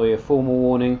the employee a formal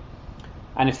warning,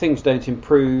 and if things don't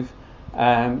improve,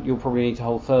 you'll probably need to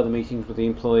hold further meetings with the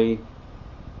employee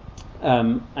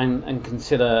and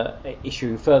consider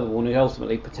issuing further warnings,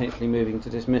 ultimately potentially moving to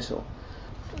dismissal.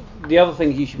 The other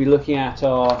things you should be looking at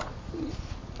are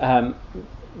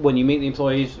when you meet the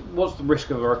employees, what's the risk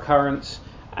of a recurrence,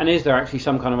 and is there actually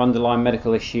some kind of underlying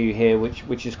medical issue here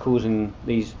which is causing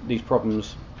these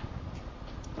problems?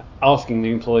 Asking the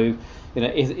employee,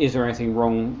 is there anything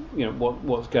wrong?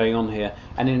 What's going on here?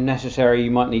 And if necessary,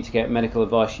 you might need to get medical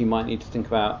advice. You might need to think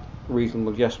about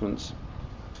reasonable adjustments.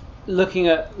 Looking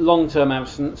at long-term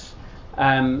absence,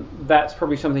 that's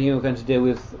probably something you're going to deal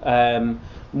with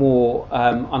more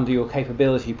under your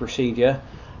capability procedure.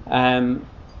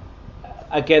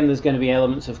 Again, there's going to be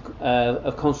elements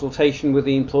of consultation with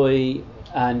the employee,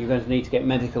 and you're going to need to get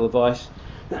medical advice.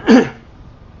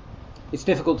 It's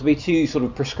difficult to be too sort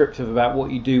of prescriptive about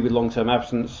what you do with long-term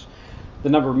absence. The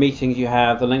number of meetings you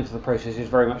have, the length of the process is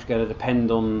very much going to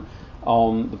depend on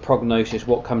the prognosis,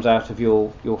 what comes out of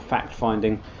your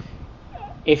fact-finding.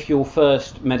 If your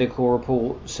first medical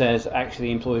report says actually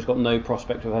the employee's got no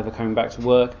prospect of ever coming back to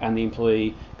work, and the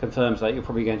employee confirms that, you're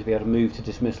probably going to be able to move to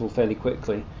dismissal fairly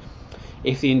quickly.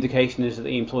 If the indication is that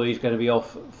the employee is going to be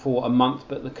off for a month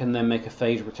but can then make a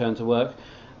phased return to work,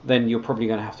 then you're probably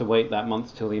going to have to wait that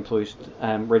month till the employee's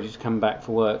ready to come back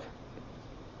for work.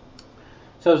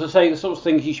 So as I say, the sorts of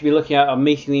things you should be looking at are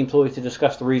meeting the employee to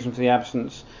discuss the reason for the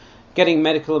absence, getting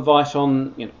medical advice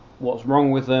on what's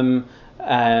wrong with them,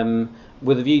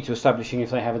 with a view to establishing if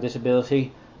they have a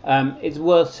disability. It's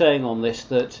worth saying on this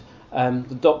that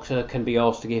the doctor can be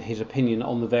asked to give his opinion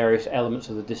on the various elements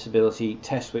of the disability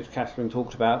test which Kathryn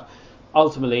talked about.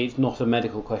 Ultimately, it's not a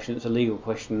medical question, it's a legal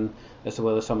question as to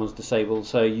whether someone's disabled,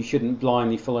 so you shouldn't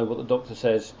blindly follow what the doctor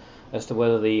says as to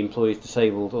whether the employee is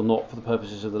disabled or not for the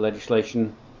purposes of the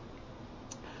legislation.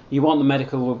 You want the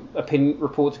medical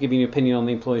report to give you an opinion on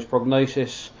the employee's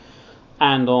prognosis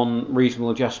and on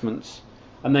reasonable adjustments.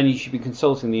 and then you should be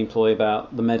consulting the employee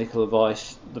about the medical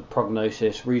advice, the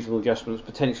prognosis, reasonable adjustments,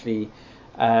 potentially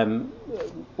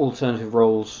alternative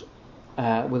roles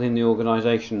within the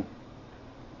organisation.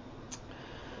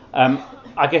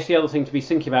 I guess the other thing to be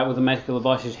thinking about with the medical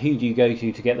advice is who do you go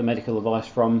to get the medical advice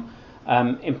from.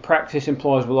 In practice,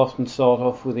 employers will often start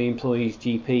off with the employee's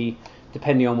GP.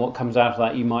 Depending on what comes out of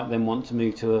that, you might then want to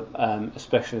move to a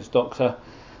specialist doctor.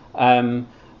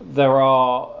 There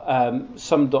are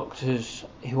some doctors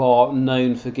who are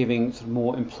known for giving sort of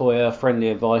more employer-friendly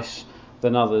advice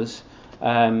than others,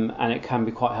 and it can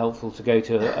be quite helpful to go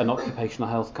to an occupational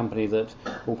health company that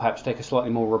will perhaps take a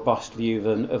slightly more robust view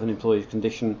of an employee's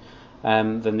condition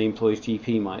than the employee's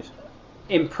GP might.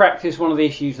 In practice, one of the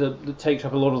issues that takes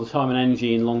up a lot of the time and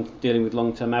energy in dealing with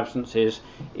long-term absences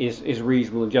is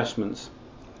reasonable adjustments.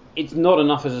 It's not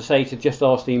enough, as I say, to just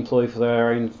ask the employee for their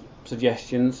own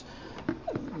suggestions.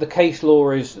 The case law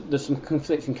there's some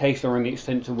conflicting case law in the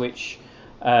extent to which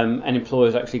an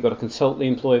employer's actually got to consult the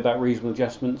employee about reasonable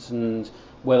adjustments, and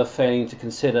whether failing to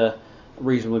consider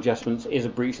reasonable adjustments is a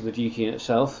breach of the duty in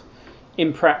itself.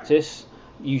 In practice,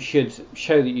 you should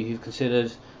show that you've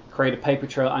considered, create a paper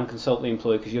trail and consult the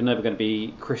employee, because you're never going to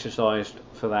be criticised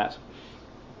for that.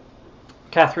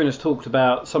 Kathryn has talked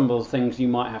about some of the things you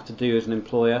might have to do as an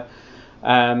employer,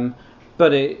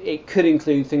 but it could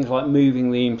include things like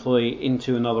moving the employee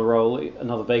into another role,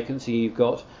 another vacancy you've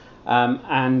got,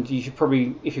 and you should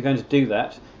probably, if you're going to do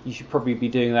that, you should probably be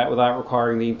doing that without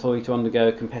requiring the employee to undergo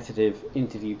a competitive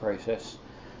interview process.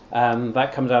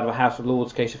 That comes out of a House of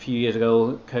Lords case a few years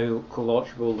ago called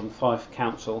Archibald and Fife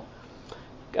Council.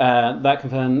 That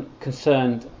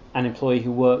concerned an employee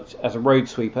who worked as a road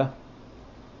sweeper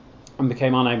and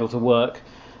became unable to work,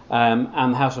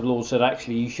 and the House of Lords said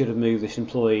actually you should have moved this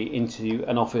employee into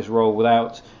an office role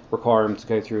without requiring him to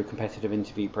go through a competitive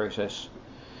interview process.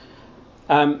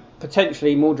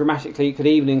 Potentially, more dramatically, it could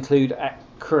even include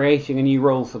creating a new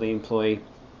role for the employee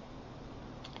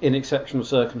in exceptional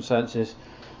circumstances.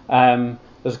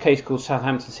 There's a case called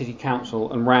Southampton City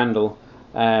Council and Randall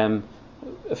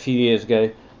a few years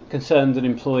ago, concerned an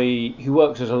employee who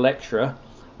works as a lecturer.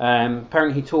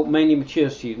 Apparently he taught mainly mature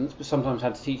students, but sometimes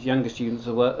had to teach younger students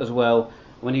as well.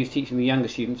 When he was teaching the younger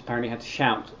students, apparently he had to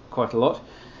shout quite a lot.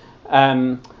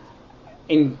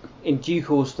 In due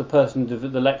course,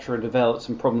 the lecturer developed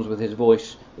some problems with his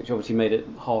voice, which obviously made it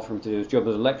hard for him to do his job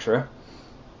as a lecturer.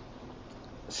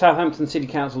 Southampton City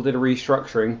Council did a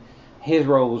restructuring. His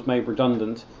role was made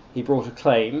redundant. He brought a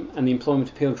claim, and the Employment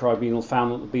Appeal Tribunal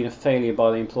found that there had been a failure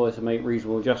by the employer to make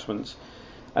reasonable adjustments.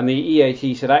 And the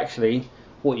EAT said, actually,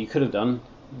 what you could have done,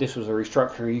 this was a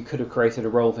restructuring, you could have created a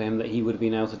role for him that he would have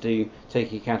been able to do,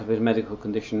 taking account of his medical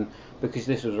condition, because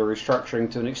this was a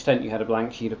restructuring. To an extent, you had a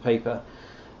blank sheet of paper,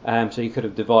 so you could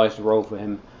have devised a role for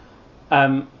him.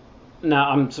 Now,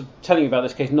 I'm telling you about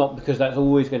this case not because that's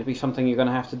always going to be something you're going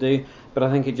to have to do, but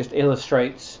I think it just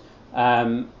illustrates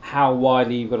how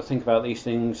widely you've got to think about these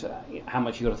things, how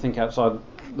much you've got to think outside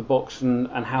the box, and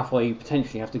how far you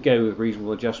potentially have to go with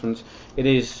reasonable adjustments. It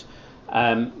is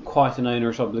quite an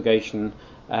onerous obligation.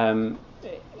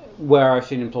 Where I've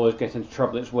seen employers get into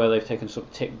trouble, it's where they've taken a sort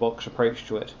of tick box approach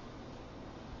to it.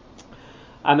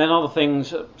 And then other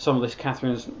things, some of this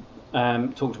Kathryn's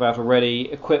talked about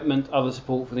already: equipment, other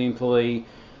support for the employee,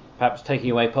 perhaps taking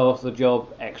away part of the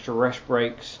job, extra rest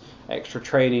breaks, extra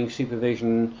training,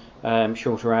 supervision,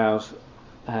 shorter hours,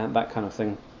 that kind of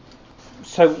thing.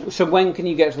 So when can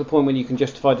you get to the point when you can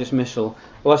justify dismissal?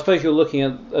 Well, I suppose you're looking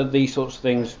at these sorts of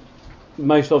things.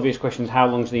 Most obvious question is how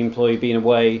long's the employee been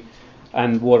away,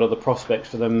 and what are the prospects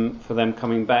for them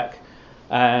coming back?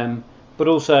 But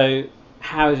also,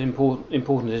 how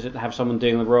important is it to have someone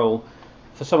doing the role?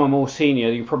 For someone more senior,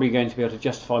 you're probably going to be able to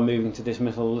justify moving to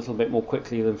dismissal a little bit more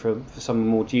quickly than for someone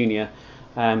more junior,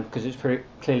 because it's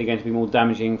clearly going to be more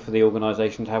damaging for the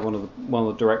organisation to have one of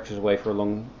the directors away for a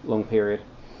long period.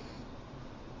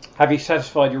 Have you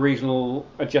satisfied your reasonable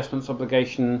adjustments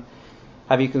obligation?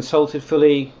 Have you consulted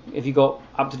fully? Have you got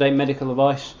up-to-date medical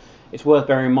advice? It's worth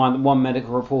bearing in mind that one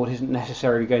medical report isn't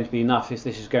necessarily going to be enough if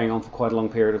this is going on for quite a long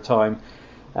period of time.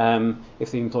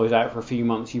 If the employee's out for a few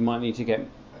months, you might need to get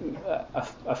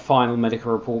a final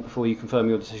medical report before you confirm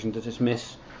your decision to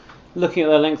dismiss. Looking at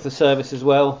their length of service as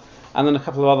well, and then a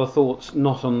couple of other thoughts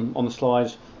not on the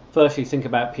slides. Firstly, think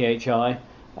about PHI.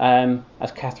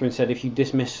 As Kathryn said, if you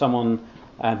dismiss someone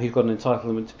who's got an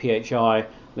entitlement to PHI,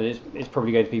 then it's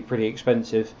probably going to be pretty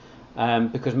expensive,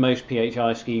 because most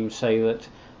PHI schemes say that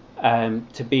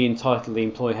to be entitled, the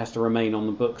employee has to remain on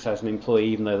the books as an employee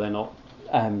even though they're not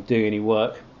doing any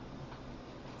work.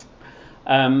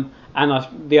 And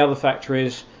the other factor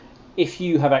is, if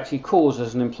you have actually caused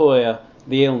as an employer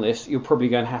the illness, you're probably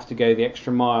going to have to go the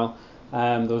extra mile.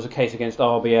 There was a case against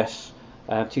RBS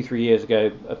 2-3 years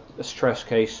ago, a stress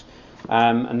case,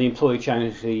 and the employee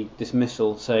challenged the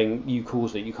dismissal, saying, "You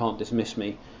caused it, you can't dismiss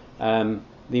me."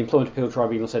 The Employment Appeal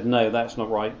Tribunal said, "No, that's not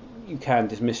right. You can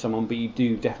dismiss someone, but you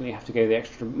do definitely have to go the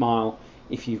extra mile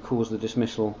if you've caused the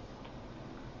dismissal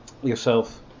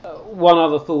yourself." One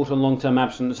other thought on long-term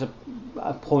absence,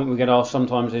 a point we get asked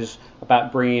sometimes, is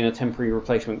about bringing in a temporary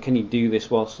replacement. Can you do this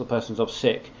whilst the person's off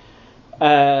sick?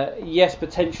 Yes,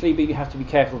 potentially, but you have to be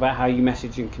careful about how you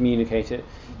message and communicate it.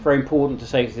 It's very important to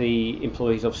say to the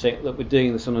employees off sick that we're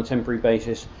doing this on a temporary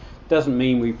basis. Doesn't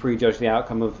mean we prejudge the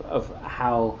outcome of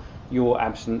how your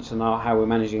absence and how we're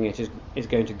managing it is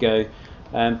going to go,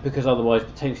 because otherwise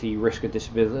potentially you risk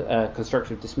a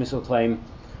constructive dismissal claim,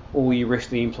 or you risk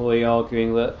the employee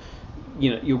arguing that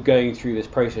you're going through this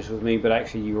process with me, but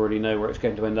actually you already know where it's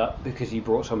going to end up because you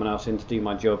brought someone else in to do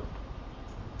my job.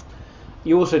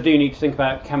 You also do need to think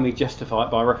about, can we justify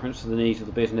it by reference to the needs of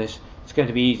the business? It's going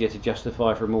to be easier to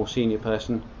justify for a more senior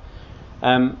person.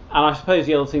 And I suppose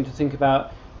the other thing to think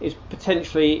about is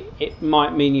potentially it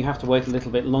might mean you have to wait a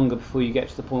little bit longer before you get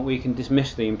to the point where you can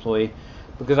dismiss the employee,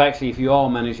 because actually if you are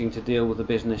managing to deal with the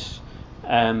business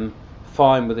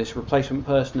fine with this replacement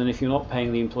person, and if you're not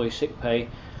paying the employee sick pay,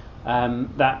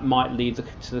 that might lead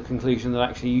to the conclusion that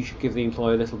actually you should give the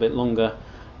employee a little bit longer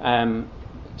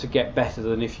to get better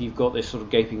than if you've got this sort of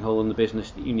gaping hole in the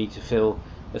business that you need to fill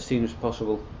as soon as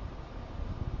possible.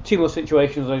 Two more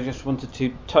situations I just wanted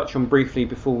to touch on briefly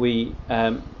before we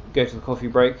go to the coffee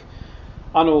break.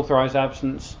 Unauthorised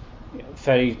absence,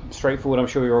 fairly straightforward. I'm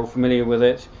sure you're all familiar with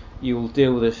it. You will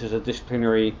deal with this as a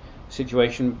disciplinary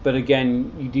situation, but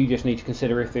again, you do just need to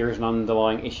consider if there is an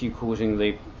underlying issue causing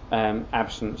the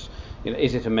absence.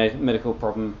 Is it a medical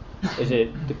problem? Is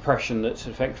it depression that's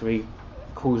effectively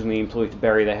causing the employee to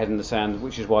bury their head in the sand,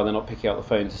 which is why they're not picking up the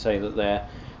phone to say that their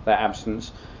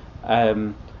absence?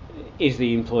 Is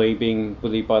the employee being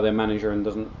bullied by their manager and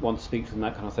doesn't want to speak to them,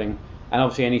 that kind of thing? And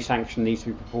obviously any sanction needs to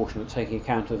be proportionate, taking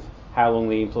account of how long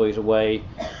the employee's away,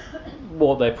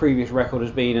 what their previous record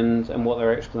has been, and what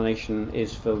their explanation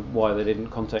is for why they didn't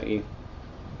contact you.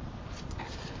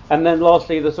 And then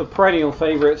lastly, the sort of perennial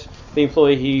favourite, the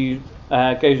employee who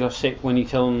goes off sick when you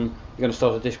tell them you're going to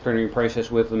start a disciplinary process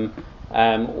with them,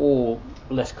 or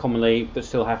less commonly, but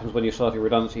still happens when you're starting a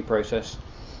redundancy process.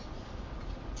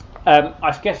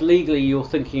 I guess legally you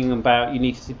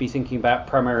need to be thinking about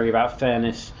primarily about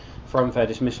fairness for unfair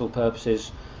dismissal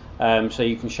purposes, so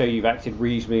you can show you've acted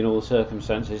reasonably in all the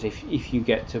circumstances if you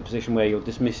get to a position where you're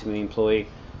dismissing the employee,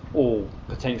 or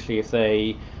potentially if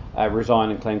they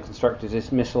resign and claim constructive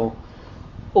dismissal.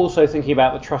 Also thinking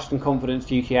about the trust and confidence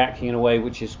duty, acting in a way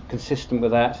which is consistent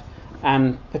with that,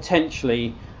 and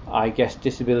potentially, I guess,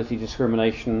 disability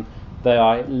discrimination. They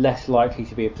are less likely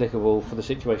to be applicable for the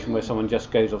situation where someone just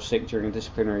goes off sick during a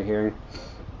disciplinary hearing.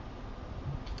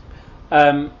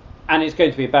 And it's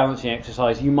going to be a balancing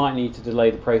exercise. You might need to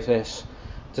delay the process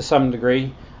to some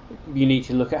degree. You need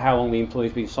to look at how long the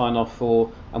employee's been signed off for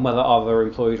and whether other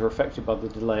employees are affected by the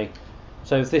delay.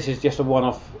 So if this is just a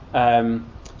one-off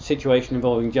situation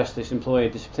involving just this employee, a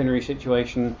disciplinary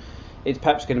situation, it's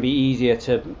perhaps going to be easier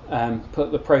to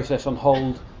put the process on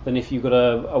hold than if you've got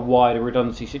a wider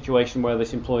redundancy situation where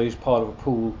this employee is part of a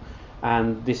pool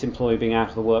and this employee being out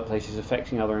of the workplace is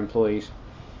affecting other employees.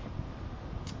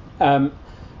 And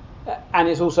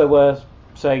it's also worth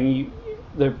saying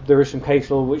there is some case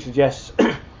law which suggests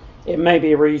it may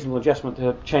be a reasonable adjustment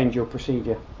to change your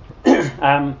procedure,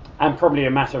 and probably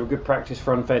a matter of good practice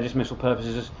for unfair dismissal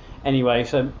purposes anyway.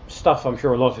 So stuff I'm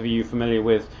sure a lot of you are familiar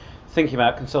with, thinking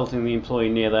about consulting the employee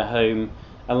near their home,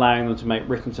 allowing them to make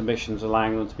written submissions,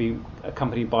 allowing them to be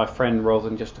accompanied by a friend rather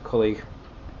than just a colleague.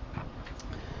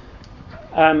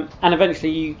 And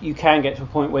eventually you can get to a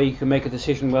point where you can make a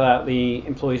decision without the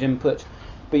employee's input,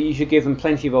 but you should give them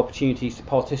plenty of opportunities to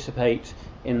participate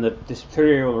in the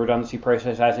disciplinary or redundancy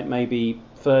process as it may be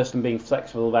first, and being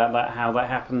flexible about that, how that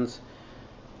happens.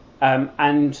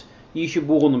 And you should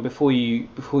warn them before you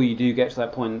do get to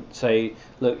that point. Say,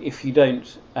 look, if you don't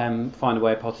find a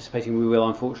way of participating, we will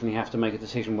unfortunately have to make a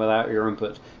decision without your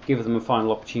input. Give them a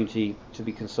final opportunity to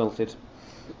be consulted.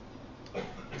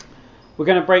 We're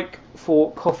going to break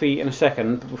for coffee in a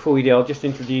second, but before we do, I'll just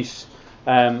introduce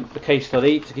the case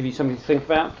study to give you something to think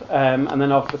about, and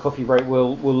then after the coffee break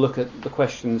we'll look at the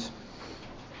questions.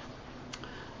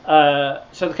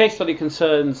 So the case study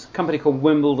concerns a company called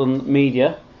Wimbledon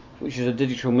Media, which is a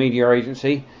digital media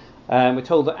agency. We're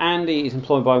told that Andy is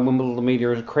employed by Wimbledon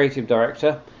Media as a creative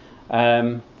director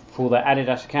for their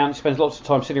Adidas account. He spends lots of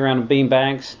time sitting around in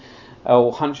beanbags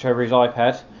or hunched over his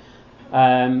iPad.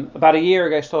 About a year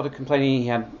ago started complaining he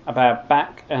had a bad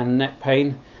back and neck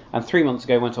pain, and 3 months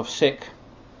ago went off sick.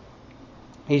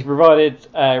 He's provided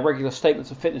regular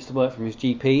statements of fitness to work from his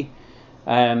GP,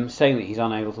 saying that he's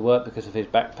unable to work because of his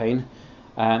back pain.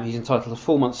 He's entitled to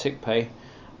 4 months sick pay.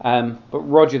 But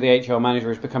Roger, the HR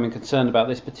manager, is becoming concerned about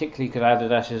this, particularly because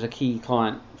Adidas is a key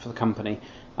client for the company,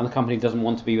 and the company doesn't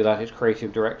want to be without its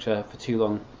creative director for too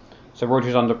long. So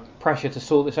Roger's under pressure to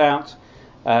sort this out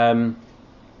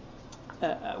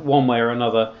one way or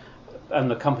another, and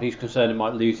the company's concerned it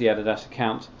might lose the Adidas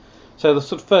account. So the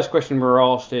sort of first question we're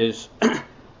asked is,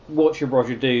 what should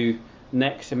Roger do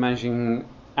next in managing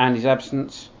Andy's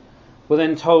absence? We're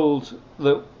then told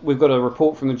that we've got a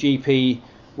report from the GP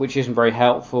which isn't very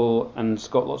helpful, and it's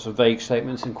got lots of vague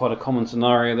statements in quite a common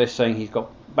scenario. They're saying he's got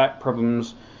back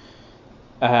problems.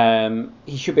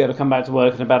 He should be able to come back to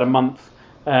work in about a month,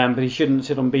 but he shouldn't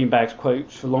sit on beanbags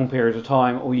quotes for long periods of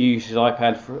time or use his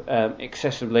iPad for,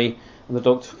 excessively, and the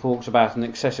doctor talks about an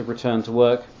excessive return to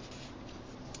work.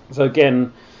 So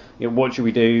again, what should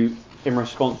we do in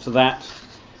response to that?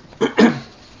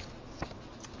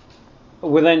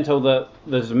 We're then told that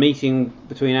there's a meeting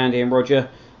between Andy and Roger,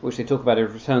 which they talk about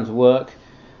his return to work.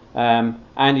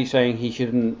 Andy's saying he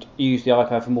shouldn't use the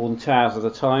iPad for more than 2 hours at a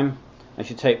time, and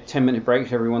should take 10-minute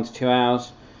breaks every 1 to 2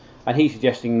 hours. And he's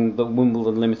suggesting that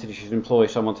Wimbledon Limited should employ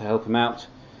someone to help him out.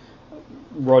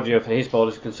 Roger, for his part,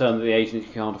 is concerned that the agency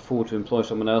can't afford to employ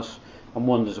someone else, and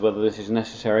wonders whether this is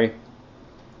necessary.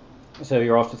 So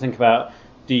you're asked to think about,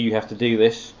 do you have to do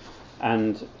this?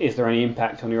 And is there any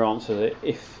impact on your answer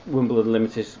if Wimbledon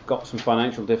Limited's got some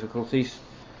financial difficulties?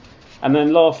 And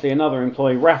then lastly, another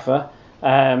employee, Rafa,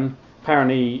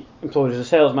 apparently employed as a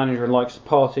sales manager and likes to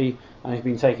party, and he's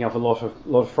been taking off a lot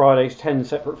of Fridays, 10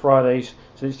 separate Fridays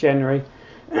since January.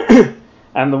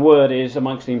 And the word is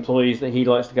amongst the employees that he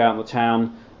likes to go out in the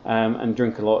town and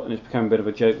drink a lot, and it's become a bit of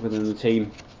a joke within the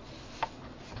team.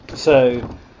 So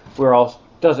we're asked,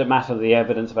 does it matter that the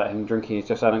evidence about him drinking is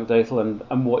just anecdotal,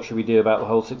 and what should we do about the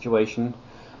whole situation?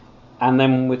 And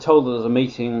then we're told that there's a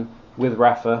meeting with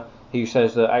Rafa, who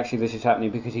says that actually this is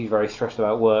happening because he's very stressed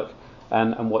about work,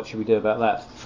 and what should we do about that?